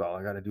 it's all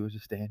I got to do is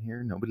just stand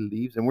here. Nobody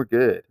leaves and we're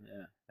good.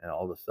 Yeah. And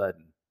all of a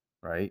sudden,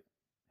 right,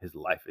 his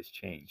life has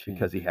changed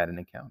because he had an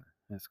encounter.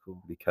 That's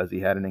cool. Because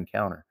he had an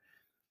encounter.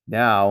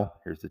 Now,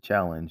 here's the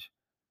challenge.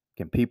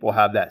 Can people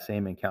have that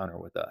same encounter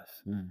with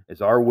us?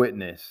 Is our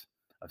witness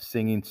of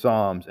singing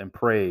psalms and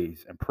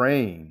praise and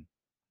praying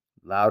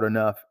loud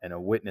enough and a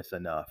witness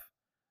enough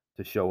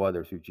to show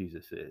others who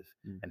Jesus is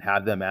and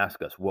have them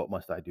ask us, what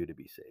must I do to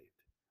be saved?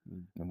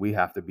 And we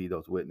have to be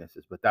those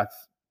witnesses. But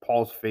that's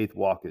Paul's faith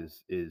walk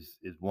is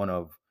one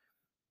of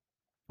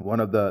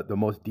the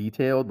most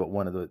detailed, but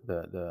one of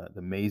the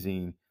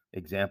amazing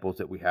examples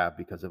that we have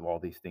because of all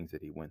these things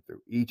that he went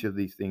through. Each of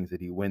these things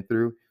that he went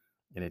through,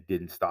 and it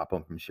didn't stop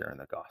him from sharing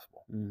the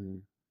gospel.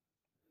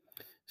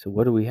 So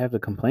what do we have to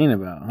complain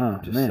about, huh?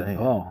 Just saying.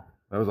 Paul.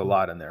 There was a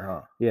lot in there,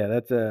 huh? Yeah,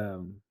 that's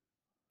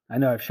I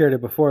know I've shared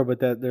it before, but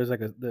there's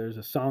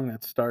a song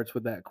that starts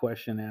with that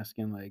question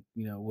asking, like,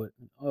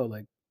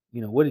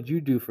 what did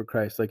you do for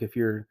Christ? Like, if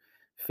you're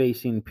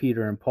facing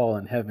Peter and Paul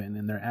in heaven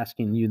and they're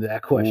asking you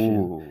that question,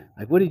 Ooh,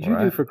 like, what did you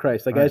do for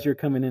Christ? Like, as you're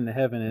coming into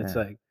heaven, it's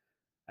Yeah. like,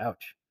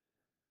 ouch.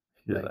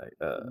 You're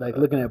Like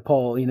looking at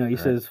Paul, he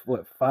says,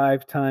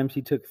 5 times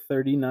he took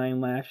 39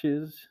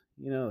 lashes,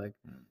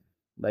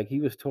 like he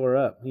was tore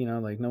up,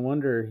 like no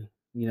wonder,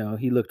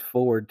 he looked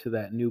forward to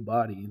that new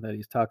body that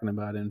he's talking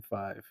about in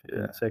 5,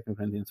 in 2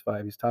 Corinthians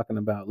 5. He's talking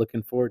about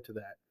looking forward to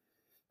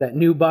that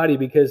new body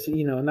because,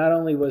 not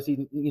only was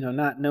he,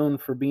 not known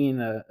for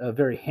being a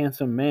very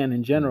handsome man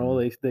in general,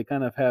 they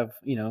kind of have,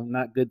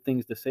 not good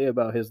things to say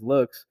about his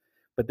looks,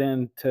 but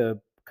then to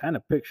kind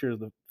of picture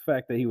the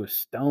fact that he was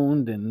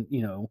stoned and,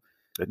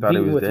 they thought he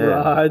beaten was with dead.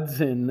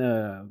 rods and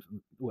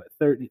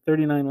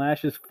 39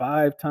 lashes,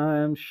 5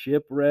 times,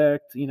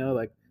 shipwrecked,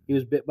 like he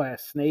was bit by a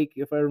snake,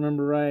 if I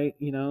remember right.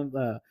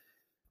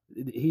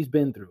 He's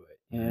been through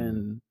it,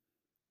 and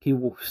he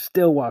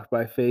still walked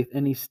by faith,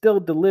 and he still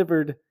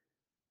delivered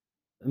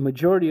the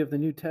majority of the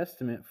New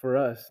Testament for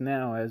us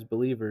now as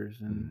believers.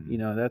 And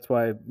that's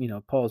why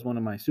Paul is one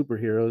of my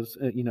superheroes,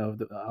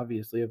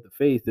 obviously of the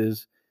faith,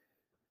 is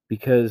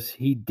because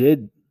he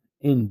did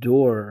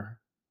endure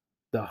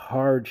the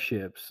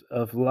hardships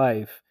of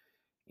life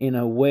in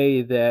a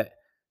way that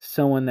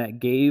someone that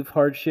gave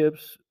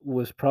hardships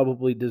was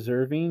probably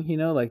deserving.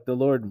 Like the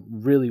Lord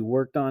really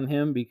worked on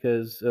him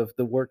because of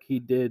the work he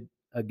did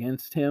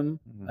against him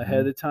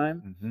ahead of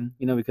time.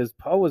 Because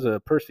Paul was a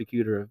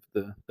persecutor of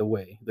the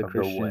way, the Of the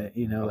Christian. way. I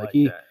Like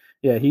like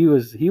that. he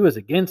was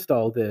against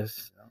all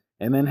this,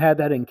 and then had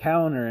that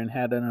encounter and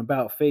had an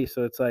about face.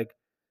 So it's like,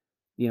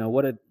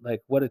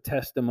 what a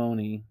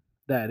testimony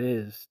that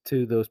is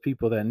to those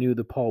people that knew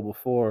the Paul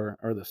before,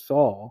 or the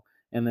Saul,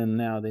 and then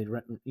now they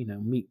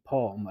meet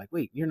Paul. I'm like,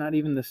 wait, you're not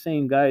even the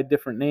same guy,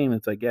 different name.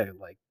 It's like, yeah,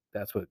 like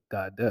that's what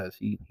God does.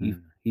 He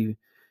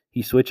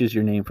switches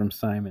your name from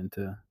Simon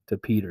to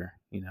Peter.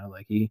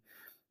 Like he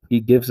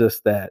gives us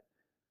that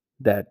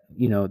that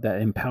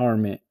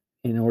empowerment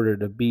in order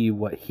to be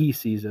what he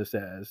sees us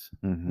as,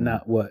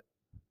 not what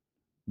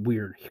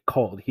we're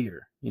called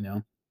here.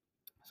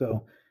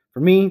 So for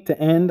me to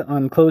end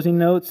on closing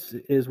notes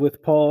is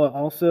with Paul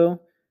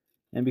also,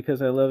 and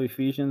because I love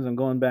Ephesians, I'm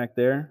going back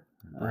there.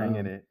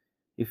 Bringing it.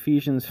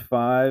 Ephesians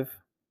 5.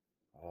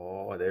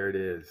 Oh, there it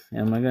is.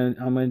 And I'm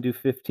gonna do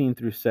 15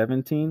 through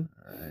 17.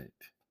 All right.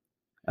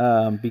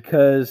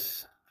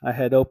 Because I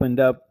had opened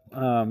up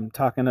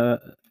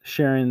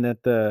sharing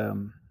that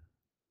the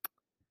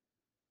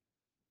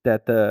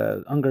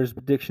Unger's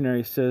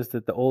dictionary says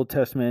that the Old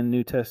Testament and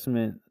New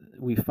Testament,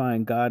 we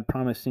find God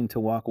promising to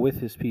walk with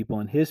his people,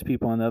 and his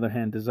people, on the other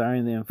hand,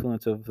 desiring the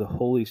influence of the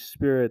Holy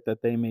Spirit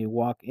that they may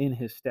walk in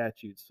his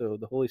statutes. So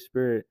the Holy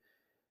Spirit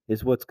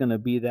is what's going to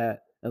be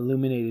that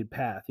illuminated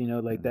path,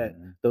 like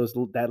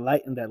that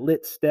light and that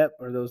lit step,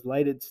 or those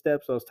lighted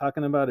steps I was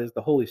talking about, is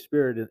the Holy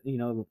Spirit,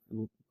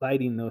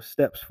 lighting those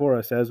steps for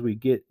us as we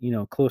get,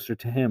 closer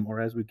to him, or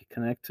as we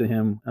connect to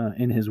him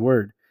in his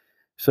word.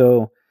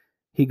 So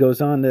he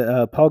goes on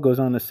to Paul goes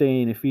on to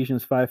say in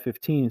Ephesians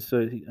 5:15.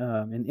 So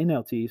in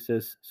NLT he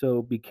says,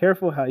 "So be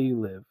careful how you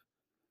live.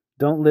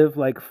 Don't live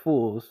like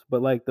fools,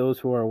 but like those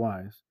who are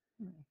wise.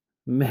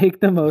 Make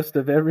the most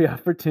of every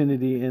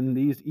opportunity in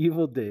these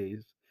evil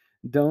days.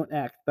 Don't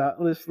act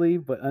thoughtlessly,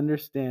 but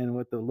understand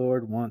what the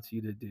Lord wants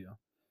you to do."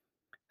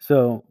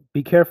 So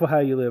be careful how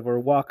you live, or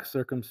walk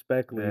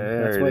circumspectly.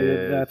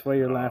 That's why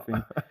you're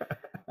laughing.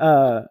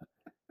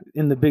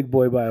 In the Big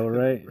Boy Bible,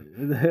 right?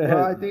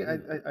 Well, I think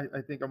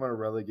I'm gonna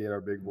relegate our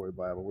Big Boy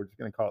Bible. We're just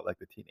gonna call it like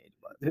the Teenage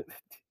Bible.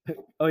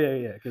 Oh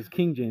yeah, because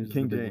King James.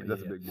 King James,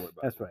 that's a Big Boy Bible.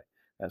 That's right.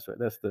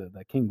 That's the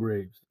King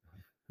Graves,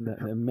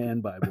 the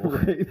man Bible.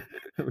 Right?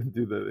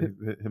 Do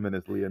him and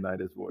his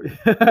Leonidas voice.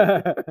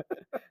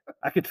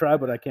 I could try,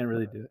 but I can't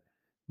really do it.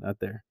 Not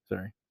there.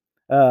 Sorry.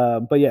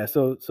 But yeah,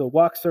 so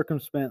walk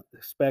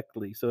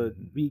circumspectly. So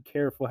be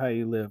careful how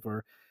you live,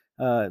 or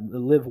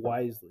live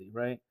wisely,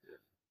 right?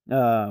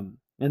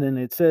 And then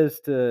it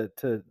says to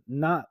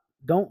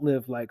don't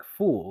live like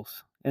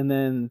fools. And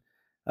then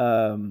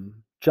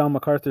John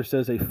MacArthur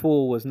says a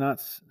fool was not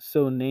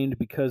so named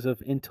because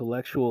of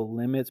intellectual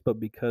limits, but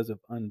because of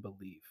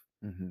unbelief.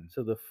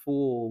 So the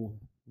fool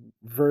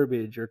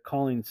verbiage, or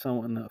calling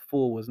someone a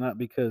fool, was not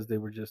because they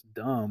were just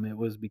dumb. It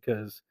was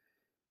because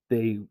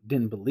they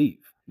didn't believe.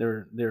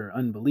 They're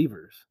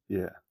unbelievers.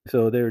 Yeah.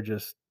 So they're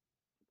just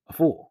a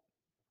fool.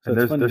 So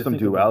and there's some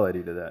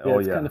duality to that. Yeah,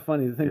 it's kind of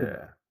funny to think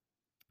about.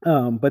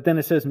 But then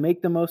it says,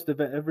 make the most of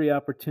every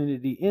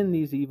opportunity in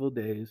these evil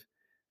days.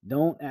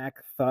 Don't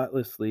act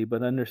thoughtlessly,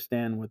 but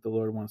understand what the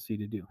Lord wants you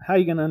to do. How are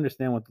you going to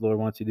understand what the Lord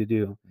wants you to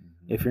do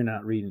if you're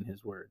not reading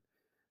his word?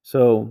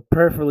 So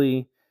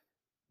prayerfully,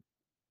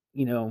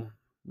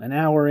 an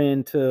hour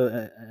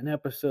into an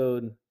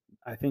episode,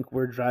 I think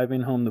we're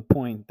driving home the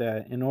point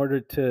that in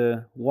order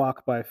to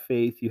walk by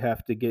faith, you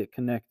have to get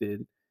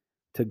connected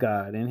to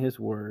God and his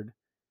word,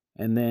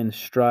 and then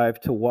strive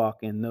to walk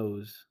in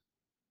those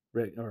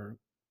or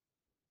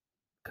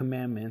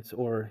commandments,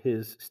 or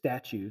his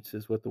statutes,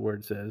 is what the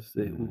word says.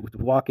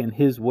 Walk in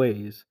his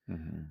ways,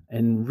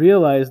 and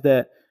realize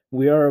that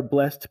we are a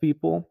blessed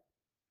people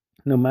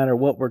no matter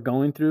what we're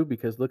going through,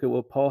 because look at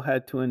what Paul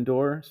had to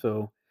endure.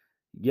 So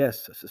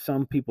yes,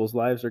 some people's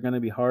lives are going to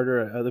be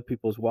harder, other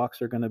people's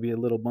walks are going to be a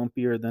little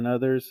bumpier than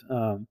others,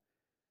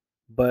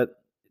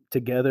 but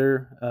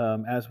together,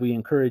 as we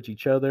encourage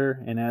each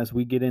other, and as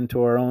we get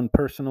into our own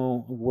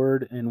personal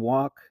word and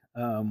walk,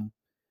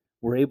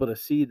 we're able to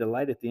see the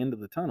light at the end of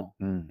the tunnel,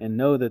 and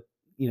know that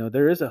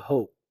there is a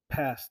hope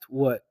past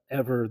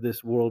whatever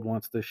this world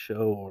wants to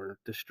show or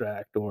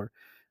distract or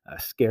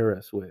scare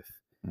us with.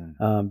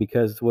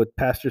 Because what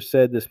Pastor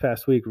said this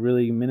past week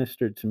really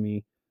ministered to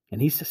me,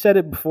 and he said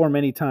it before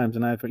many times,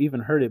 and I've even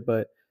heard it,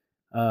 but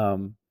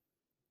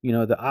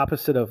the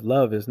opposite of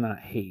love is not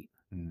hate.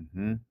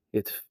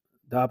 It's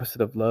the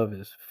opposite of love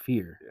is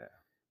fear.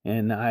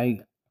 And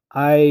I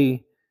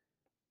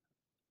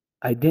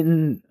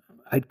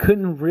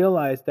couldn't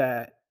realize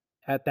that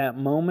at that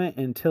moment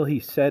until he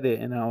said it,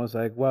 and I was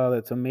like, wow,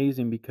 that's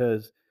amazing.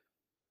 Because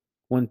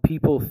when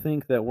people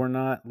think that we're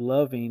not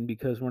loving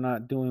because we're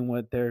not doing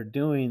what they're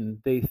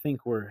doing, they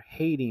think we're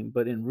hating.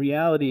 But in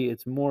reality,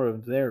 it's more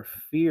of their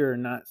fear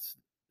not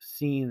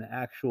seeing the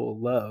actual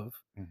love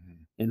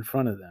Mhm. in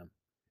front of them.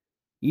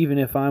 Even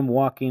if I'm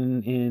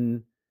walking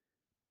in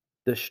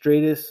the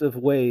straightest of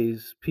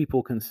ways,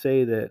 people can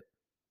say that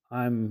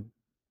I'm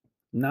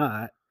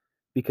not,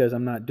 because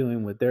I'm not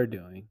doing what they're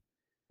doing.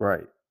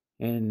 Right.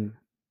 And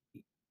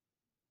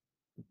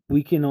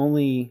we can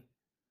only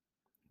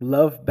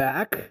love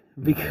back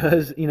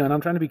because, and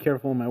I'm trying to be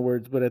careful in my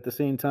words, but at the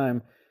same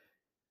time,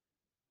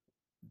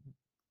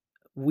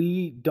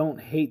 we don't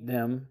hate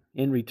them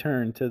in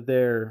return to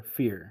their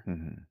fear.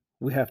 Mhm.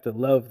 We have to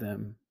love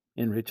them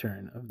in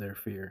return of their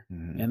fear.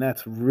 Mhm. And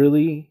that's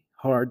really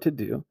hard to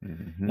do.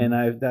 Mhm.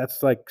 And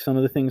that's like some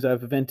of the things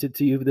I've vented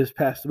to you this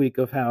past week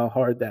of how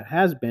hard that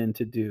has been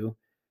to do,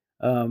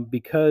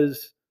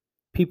 because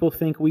people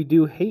think we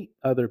do hate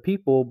other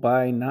people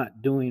by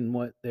not doing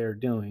what they're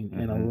doing.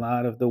 And a Mhm.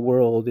 lot of the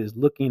world is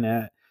looking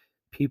at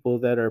people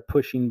that are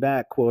pushing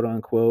back, quote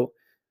unquote,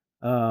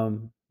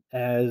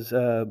 as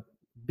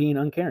being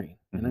uncaring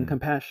and Mhm.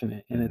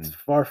 uncompassionate. And it's Mhm.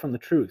 far from the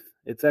truth.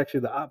 It's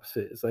actually the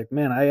opposite. It's like,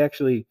 man, I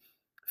actually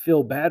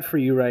feel bad for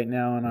you right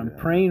now and I'm Yeah.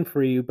 praying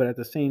for you, but at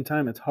the same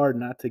time, it's hard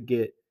not to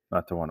get,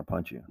 Not to want to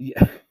punch you.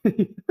 yeah.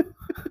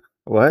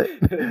 What?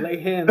 Lay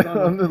hands on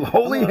On you. the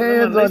holy I'm gonna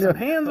hands lay on some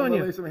you. hands I'm on gonna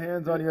you. lay some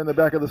hands on you in the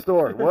back of the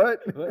store.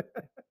 What? What?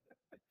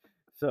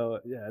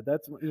 So yeah,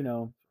 that's What's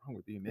wrong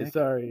with you, Nick?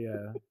 sorry,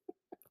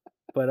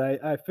 but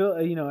I feel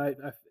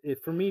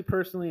for me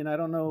personally, and I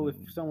don't know if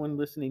someone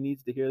listening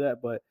needs to hear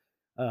that, but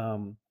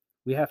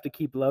we have to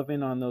keep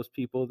loving on those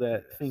people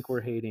that think we're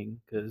hating,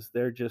 because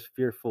they're just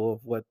fearful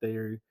of what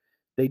they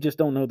just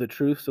don't know the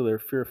truth, so they're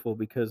fearful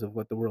because of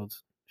what the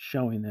world's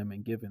showing them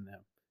and giving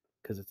them,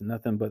 because it's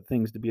nothing but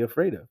things to be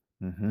afraid of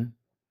Mm-hmm.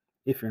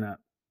 if you're not,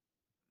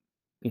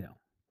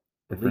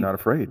 If you're not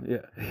afraid,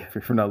 yeah,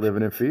 if you're not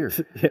living in fear.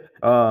 yeah.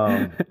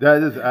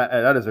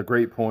 That is a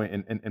great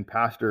point. And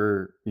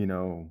Pastor,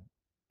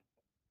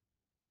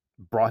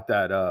 brought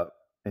that up.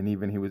 And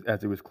even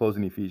as he was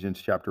closing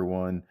Ephesians chapter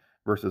 1,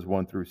 verses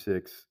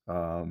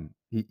 1-6,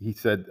 he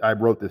said, I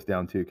wrote this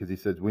down too, because he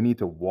says we need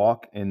to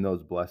walk in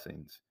those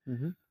blessings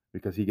Mm-hmm.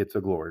 because he gets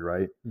the glory,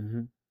 right?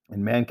 Mm-hmm.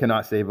 And man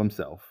cannot save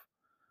himself.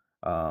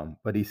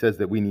 But he says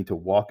that we need to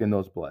walk in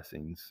those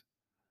blessings.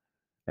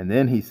 And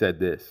then he said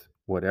this,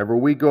 whatever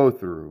we go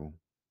through,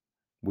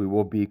 we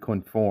will be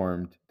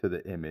conformed to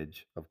the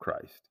image of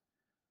Christ.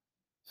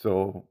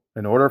 So,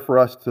 in order for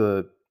us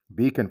to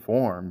be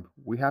conformed,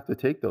 we have to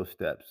take those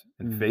steps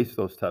and face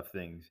those tough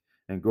things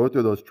and go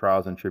through those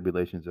trials and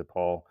tribulations that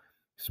Paul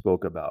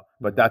spoke about.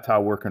 But that's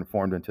how we're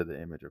conformed into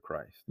the image of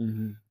Christ.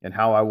 Mm-hmm. And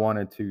how I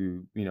wanted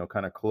to,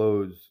 kind of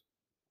close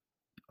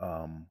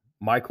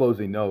my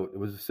closing note. It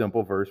was a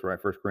simple verse,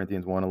 right? 1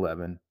 Corinthians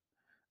 1:11,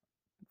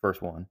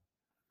 verse 1.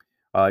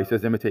 He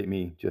says, imitate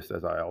me just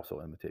as I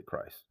also imitate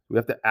Christ. We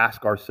have to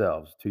ask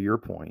ourselves, to your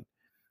point,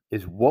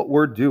 is what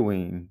we're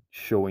doing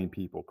showing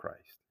people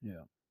Christ?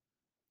 Yeah.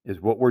 Is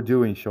what we're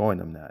doing showing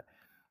them that?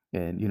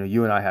 And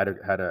you and I had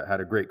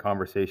a great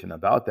conversation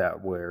about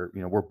that, where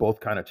we're both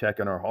kind of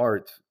checking our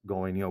hearts,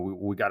 going,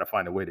 we got to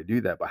find a way to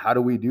do that. But how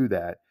do we do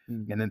that?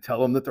 Mm-hmm. And then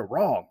tell them that they're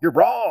wrong. You're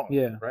wrong.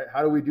 Yeah. Right?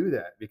 How do we do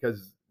that?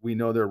 Because we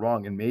know they're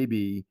wrong, and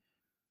maybe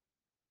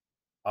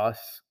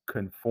us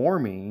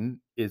conforming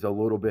is a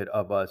little bit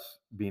of us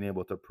being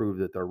able to prove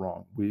that they're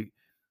wrong. We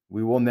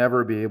will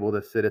never be able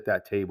to sit at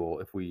that table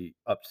if we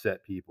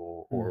upset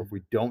people, or if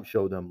we don't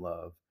show them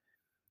love,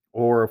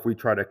 or if we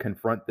try to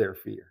confront their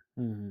fear.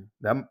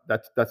 Mm-hmm.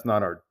 That's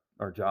not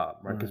our job,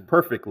 right? Because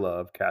perfect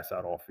love casts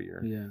out all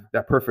fear. Yeah.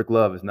 That perfect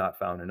love is not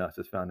found in us,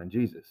 it's found in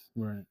Jesus.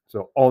 Right.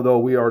 So although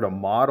we are to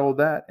model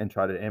that and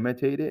try to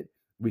imitate it,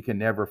 we can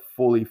never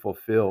fully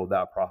fulfill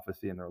that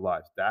prophecy in their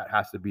lives. That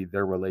has to be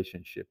their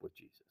relationship with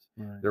Jesus,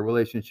 their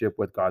relationship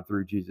with God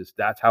through Jesus.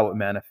 That's how it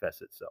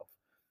manifests itself.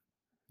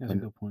 That's a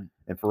good point.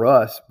 And for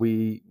us,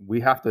 we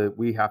have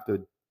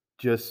to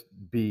just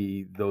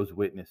be those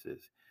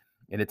witnesses.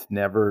 And it's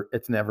never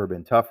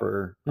been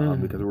tougher,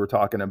 because we were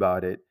talking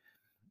about it,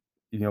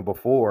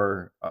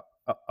 before,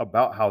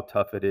 about how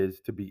tough it is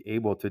to be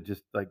able to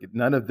just, like,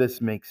 none of this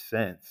makes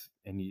sense,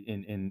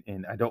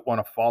 and I don't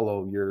want to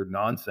follow your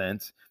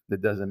nonsense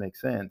that doesn't make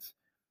sense.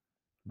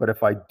 But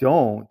if I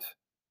don't,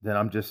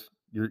 then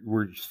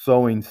we're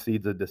sowing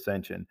seeds of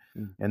dissension,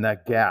 and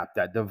that gap,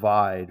 that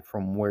divide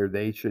from where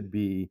they should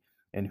be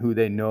and who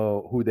they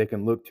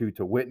can look to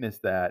witness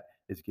that,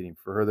 is getting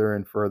further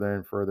and further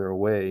and further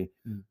away,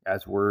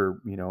 as we're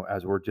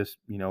just,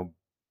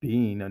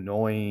 being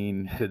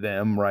annoying to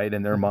them, right,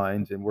 in their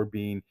minds, and we're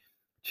being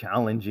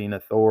challenging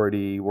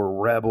authority. We're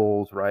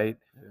rebels, right?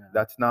 Yeah.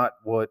 That's not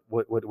what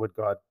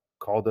God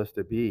called us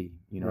to be.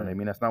 You know what I Right.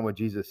 mean? That's not what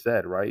Jesus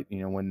said, right?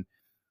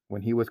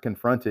 When he was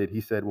confronted,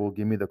 he said, well,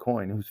 give me the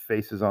coin. Whose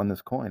face is on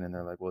this coin? And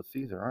they're like, well, it's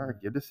Caesar. All right,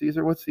 give to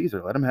Caesar what's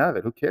Caesar. Let him have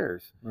it. Who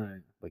cares?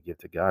 Right. But give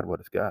to God what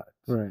is God's.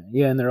 Right.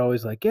 Yeah. And they're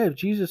always like, yeah,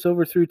 Jesus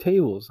overthrew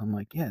tables. I'm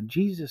like, yeah,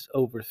 Jesus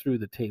overthrew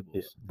the tables.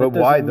 Yeah. But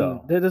why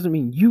though? That doesn't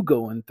mean you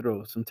go and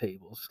throw some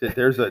tables.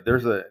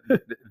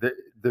 The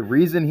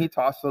reason he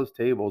tossed those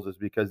tables is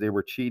because they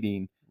were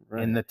cheating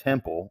in the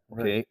temple.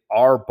 Okay. Right.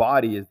 Our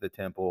body is the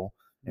temple,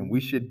 And we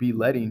should be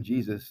letting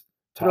Jesus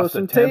Throw toss the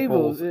some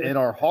temples tables. in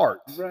our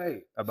hearts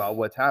Right. about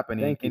what's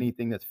happening, Thank you.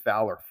 anything that's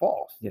foul or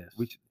false. Yes.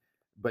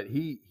 But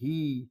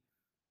he,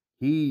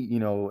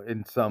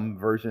 in some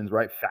versions,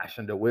 right,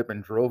 fashioned a whip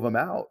and drove him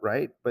out,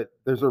 right? But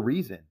there's a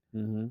reason,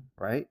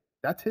 right?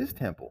 That's his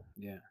temple.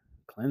 Yeah.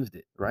 Cleansed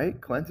it. Right?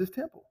 Cleanse his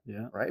temple.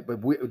 Yeah. Right? But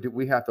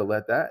we have to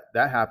let that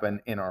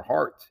happen in our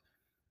hearts.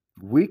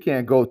 We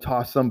can't go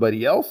toss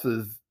somebody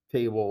else's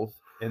tables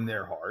in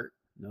their heart.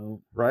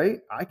 No. Right?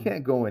 I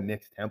can't go in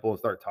Nick's temple and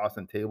start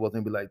tossing tables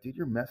and be like, dude,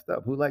 you're messed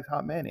up. Who likes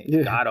hot mayonnaise?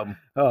 Yeah. Got him.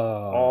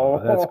 Oh,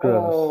 that's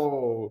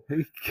gross.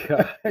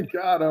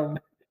 Got him.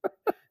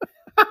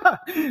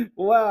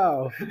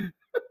 Wow.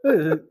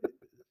 A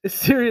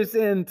serious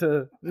end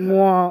to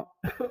wah.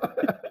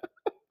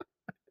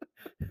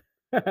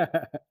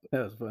 That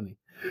was funny.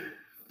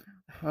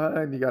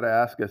 And you got to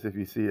ask us if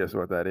you see us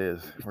what that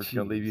is. We're just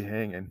going to leave you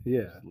hanging.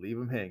 Yeah. Just leave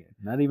them hanging.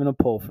 Not even a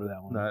poll for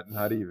that one.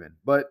 Not even.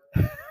 But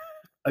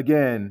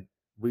again,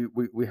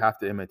 we have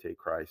to imitate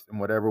Christ. And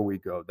wherever we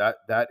go,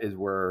 that is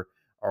where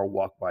our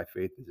walk by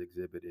faith is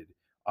exhibited.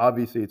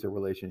 Obviously, it's a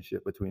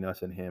relationship between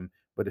us and him,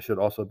 but it should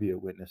also be a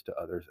witness to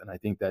others. And I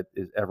think that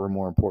is ever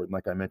more important,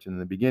 like I mentioned in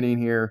the beginning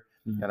here,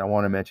 and I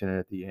want to mention it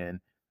at the end,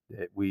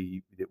 that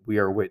we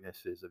are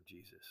witnesses of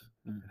Jesus.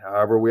 And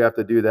however we have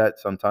to do that,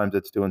 sometimes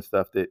it's doing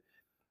stuff that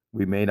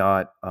we may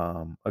not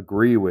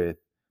agree with,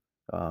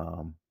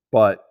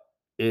 but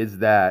is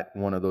that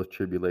one of those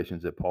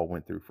tribulations that Paul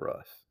went through for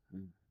us,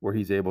 where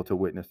he's able to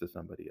witness to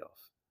somebody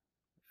else?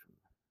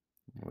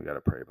 We got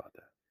to pray about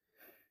that.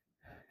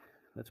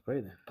 Let's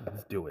pray then.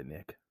 Let's do it,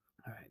 Nick.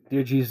 All right.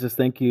 Dear Jesus,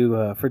 thank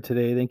you for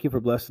today. Thank you for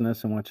blessing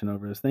us and watching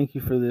over us. Thank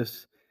you for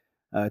this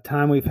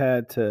time we've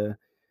had to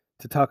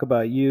talk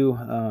about you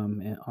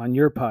on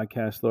your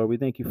podcast, Lord. We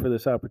thank you for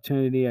this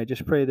opportunity. I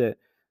just pray that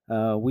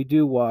we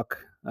do walk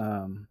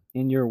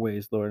in your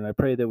ways, Lord. And I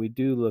pray that we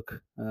do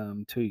look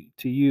to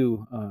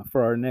you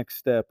for our next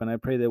step. And I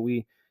pray that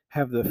we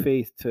have the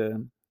faith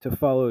to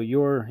follow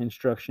your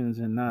instructions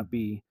and not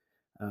be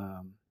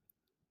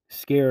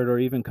scared or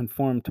even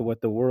conformed to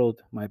what the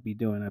world might be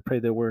doing. I pray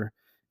that we're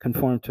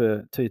conformed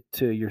to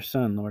your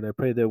Son, Lord. I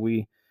pray that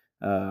we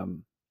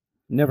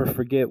never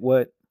forget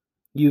what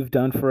you've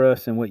done for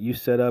us and what you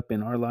set up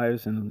in our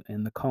lives and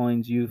the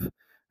callings you've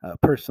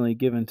personally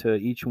given to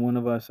each one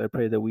of us. I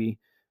pray that we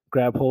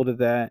grab hold of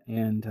that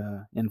and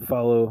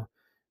follow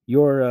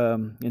your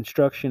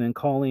instruction and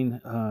calling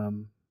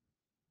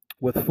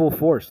with full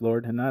force,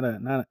 Lord, and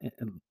not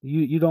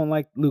you don't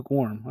like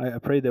lukewarm. I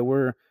pray that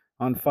we're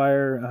on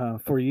fire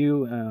for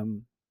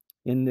you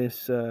in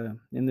this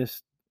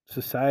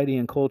society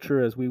and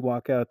culture as we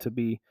walk out to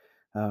be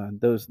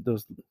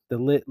the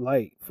lit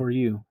light for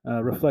you,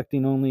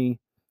 reflecting only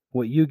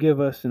what you give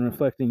us and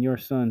reflecting your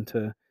Son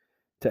to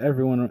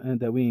everyone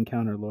that we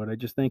encounter, Lord. I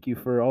just thank you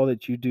for all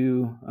that you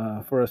do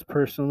for us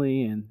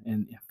personally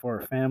and for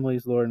our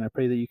families, Lord. And I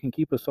pray that you can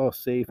keep us all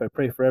safe. I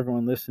pray for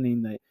everyone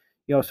listening that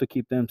you also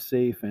keep them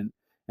safe and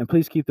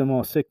please keep them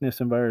all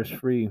sickness and virus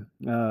free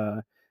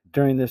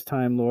during this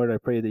time, Lord. I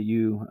pray that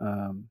you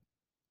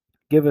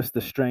give us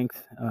the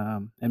strength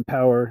and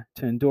power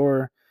to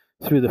endure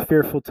through the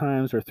fearful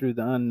times or through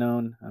the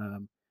unknown,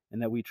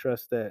 and that we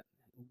trust that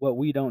what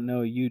we don't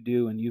know, you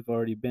do, and you've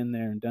already been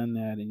there and done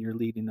that, and you're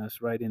leading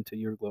us right into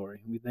your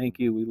glory. We thank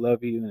you, we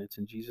love you, and it's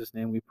in Jesus'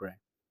 name we pray.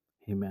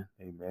 Amen.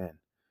 Amen.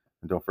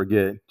 And don't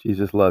forget,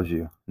 Jesus loves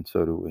you, and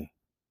so do we.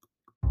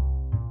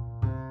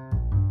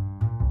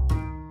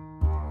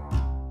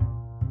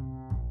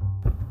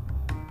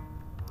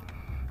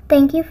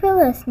 Thank you for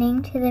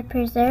listening to the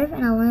Preserve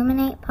and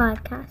Illuminate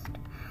podcast.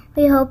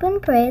 We hope and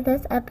pray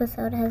this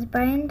episode has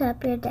brightened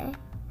up your day.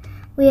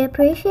 We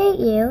appreciate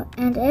you,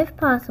 and if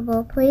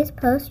possible, please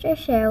post or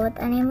share with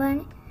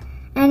anyone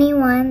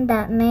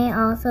that may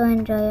also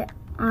enjoy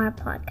our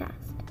podcast.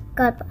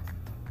 God bless.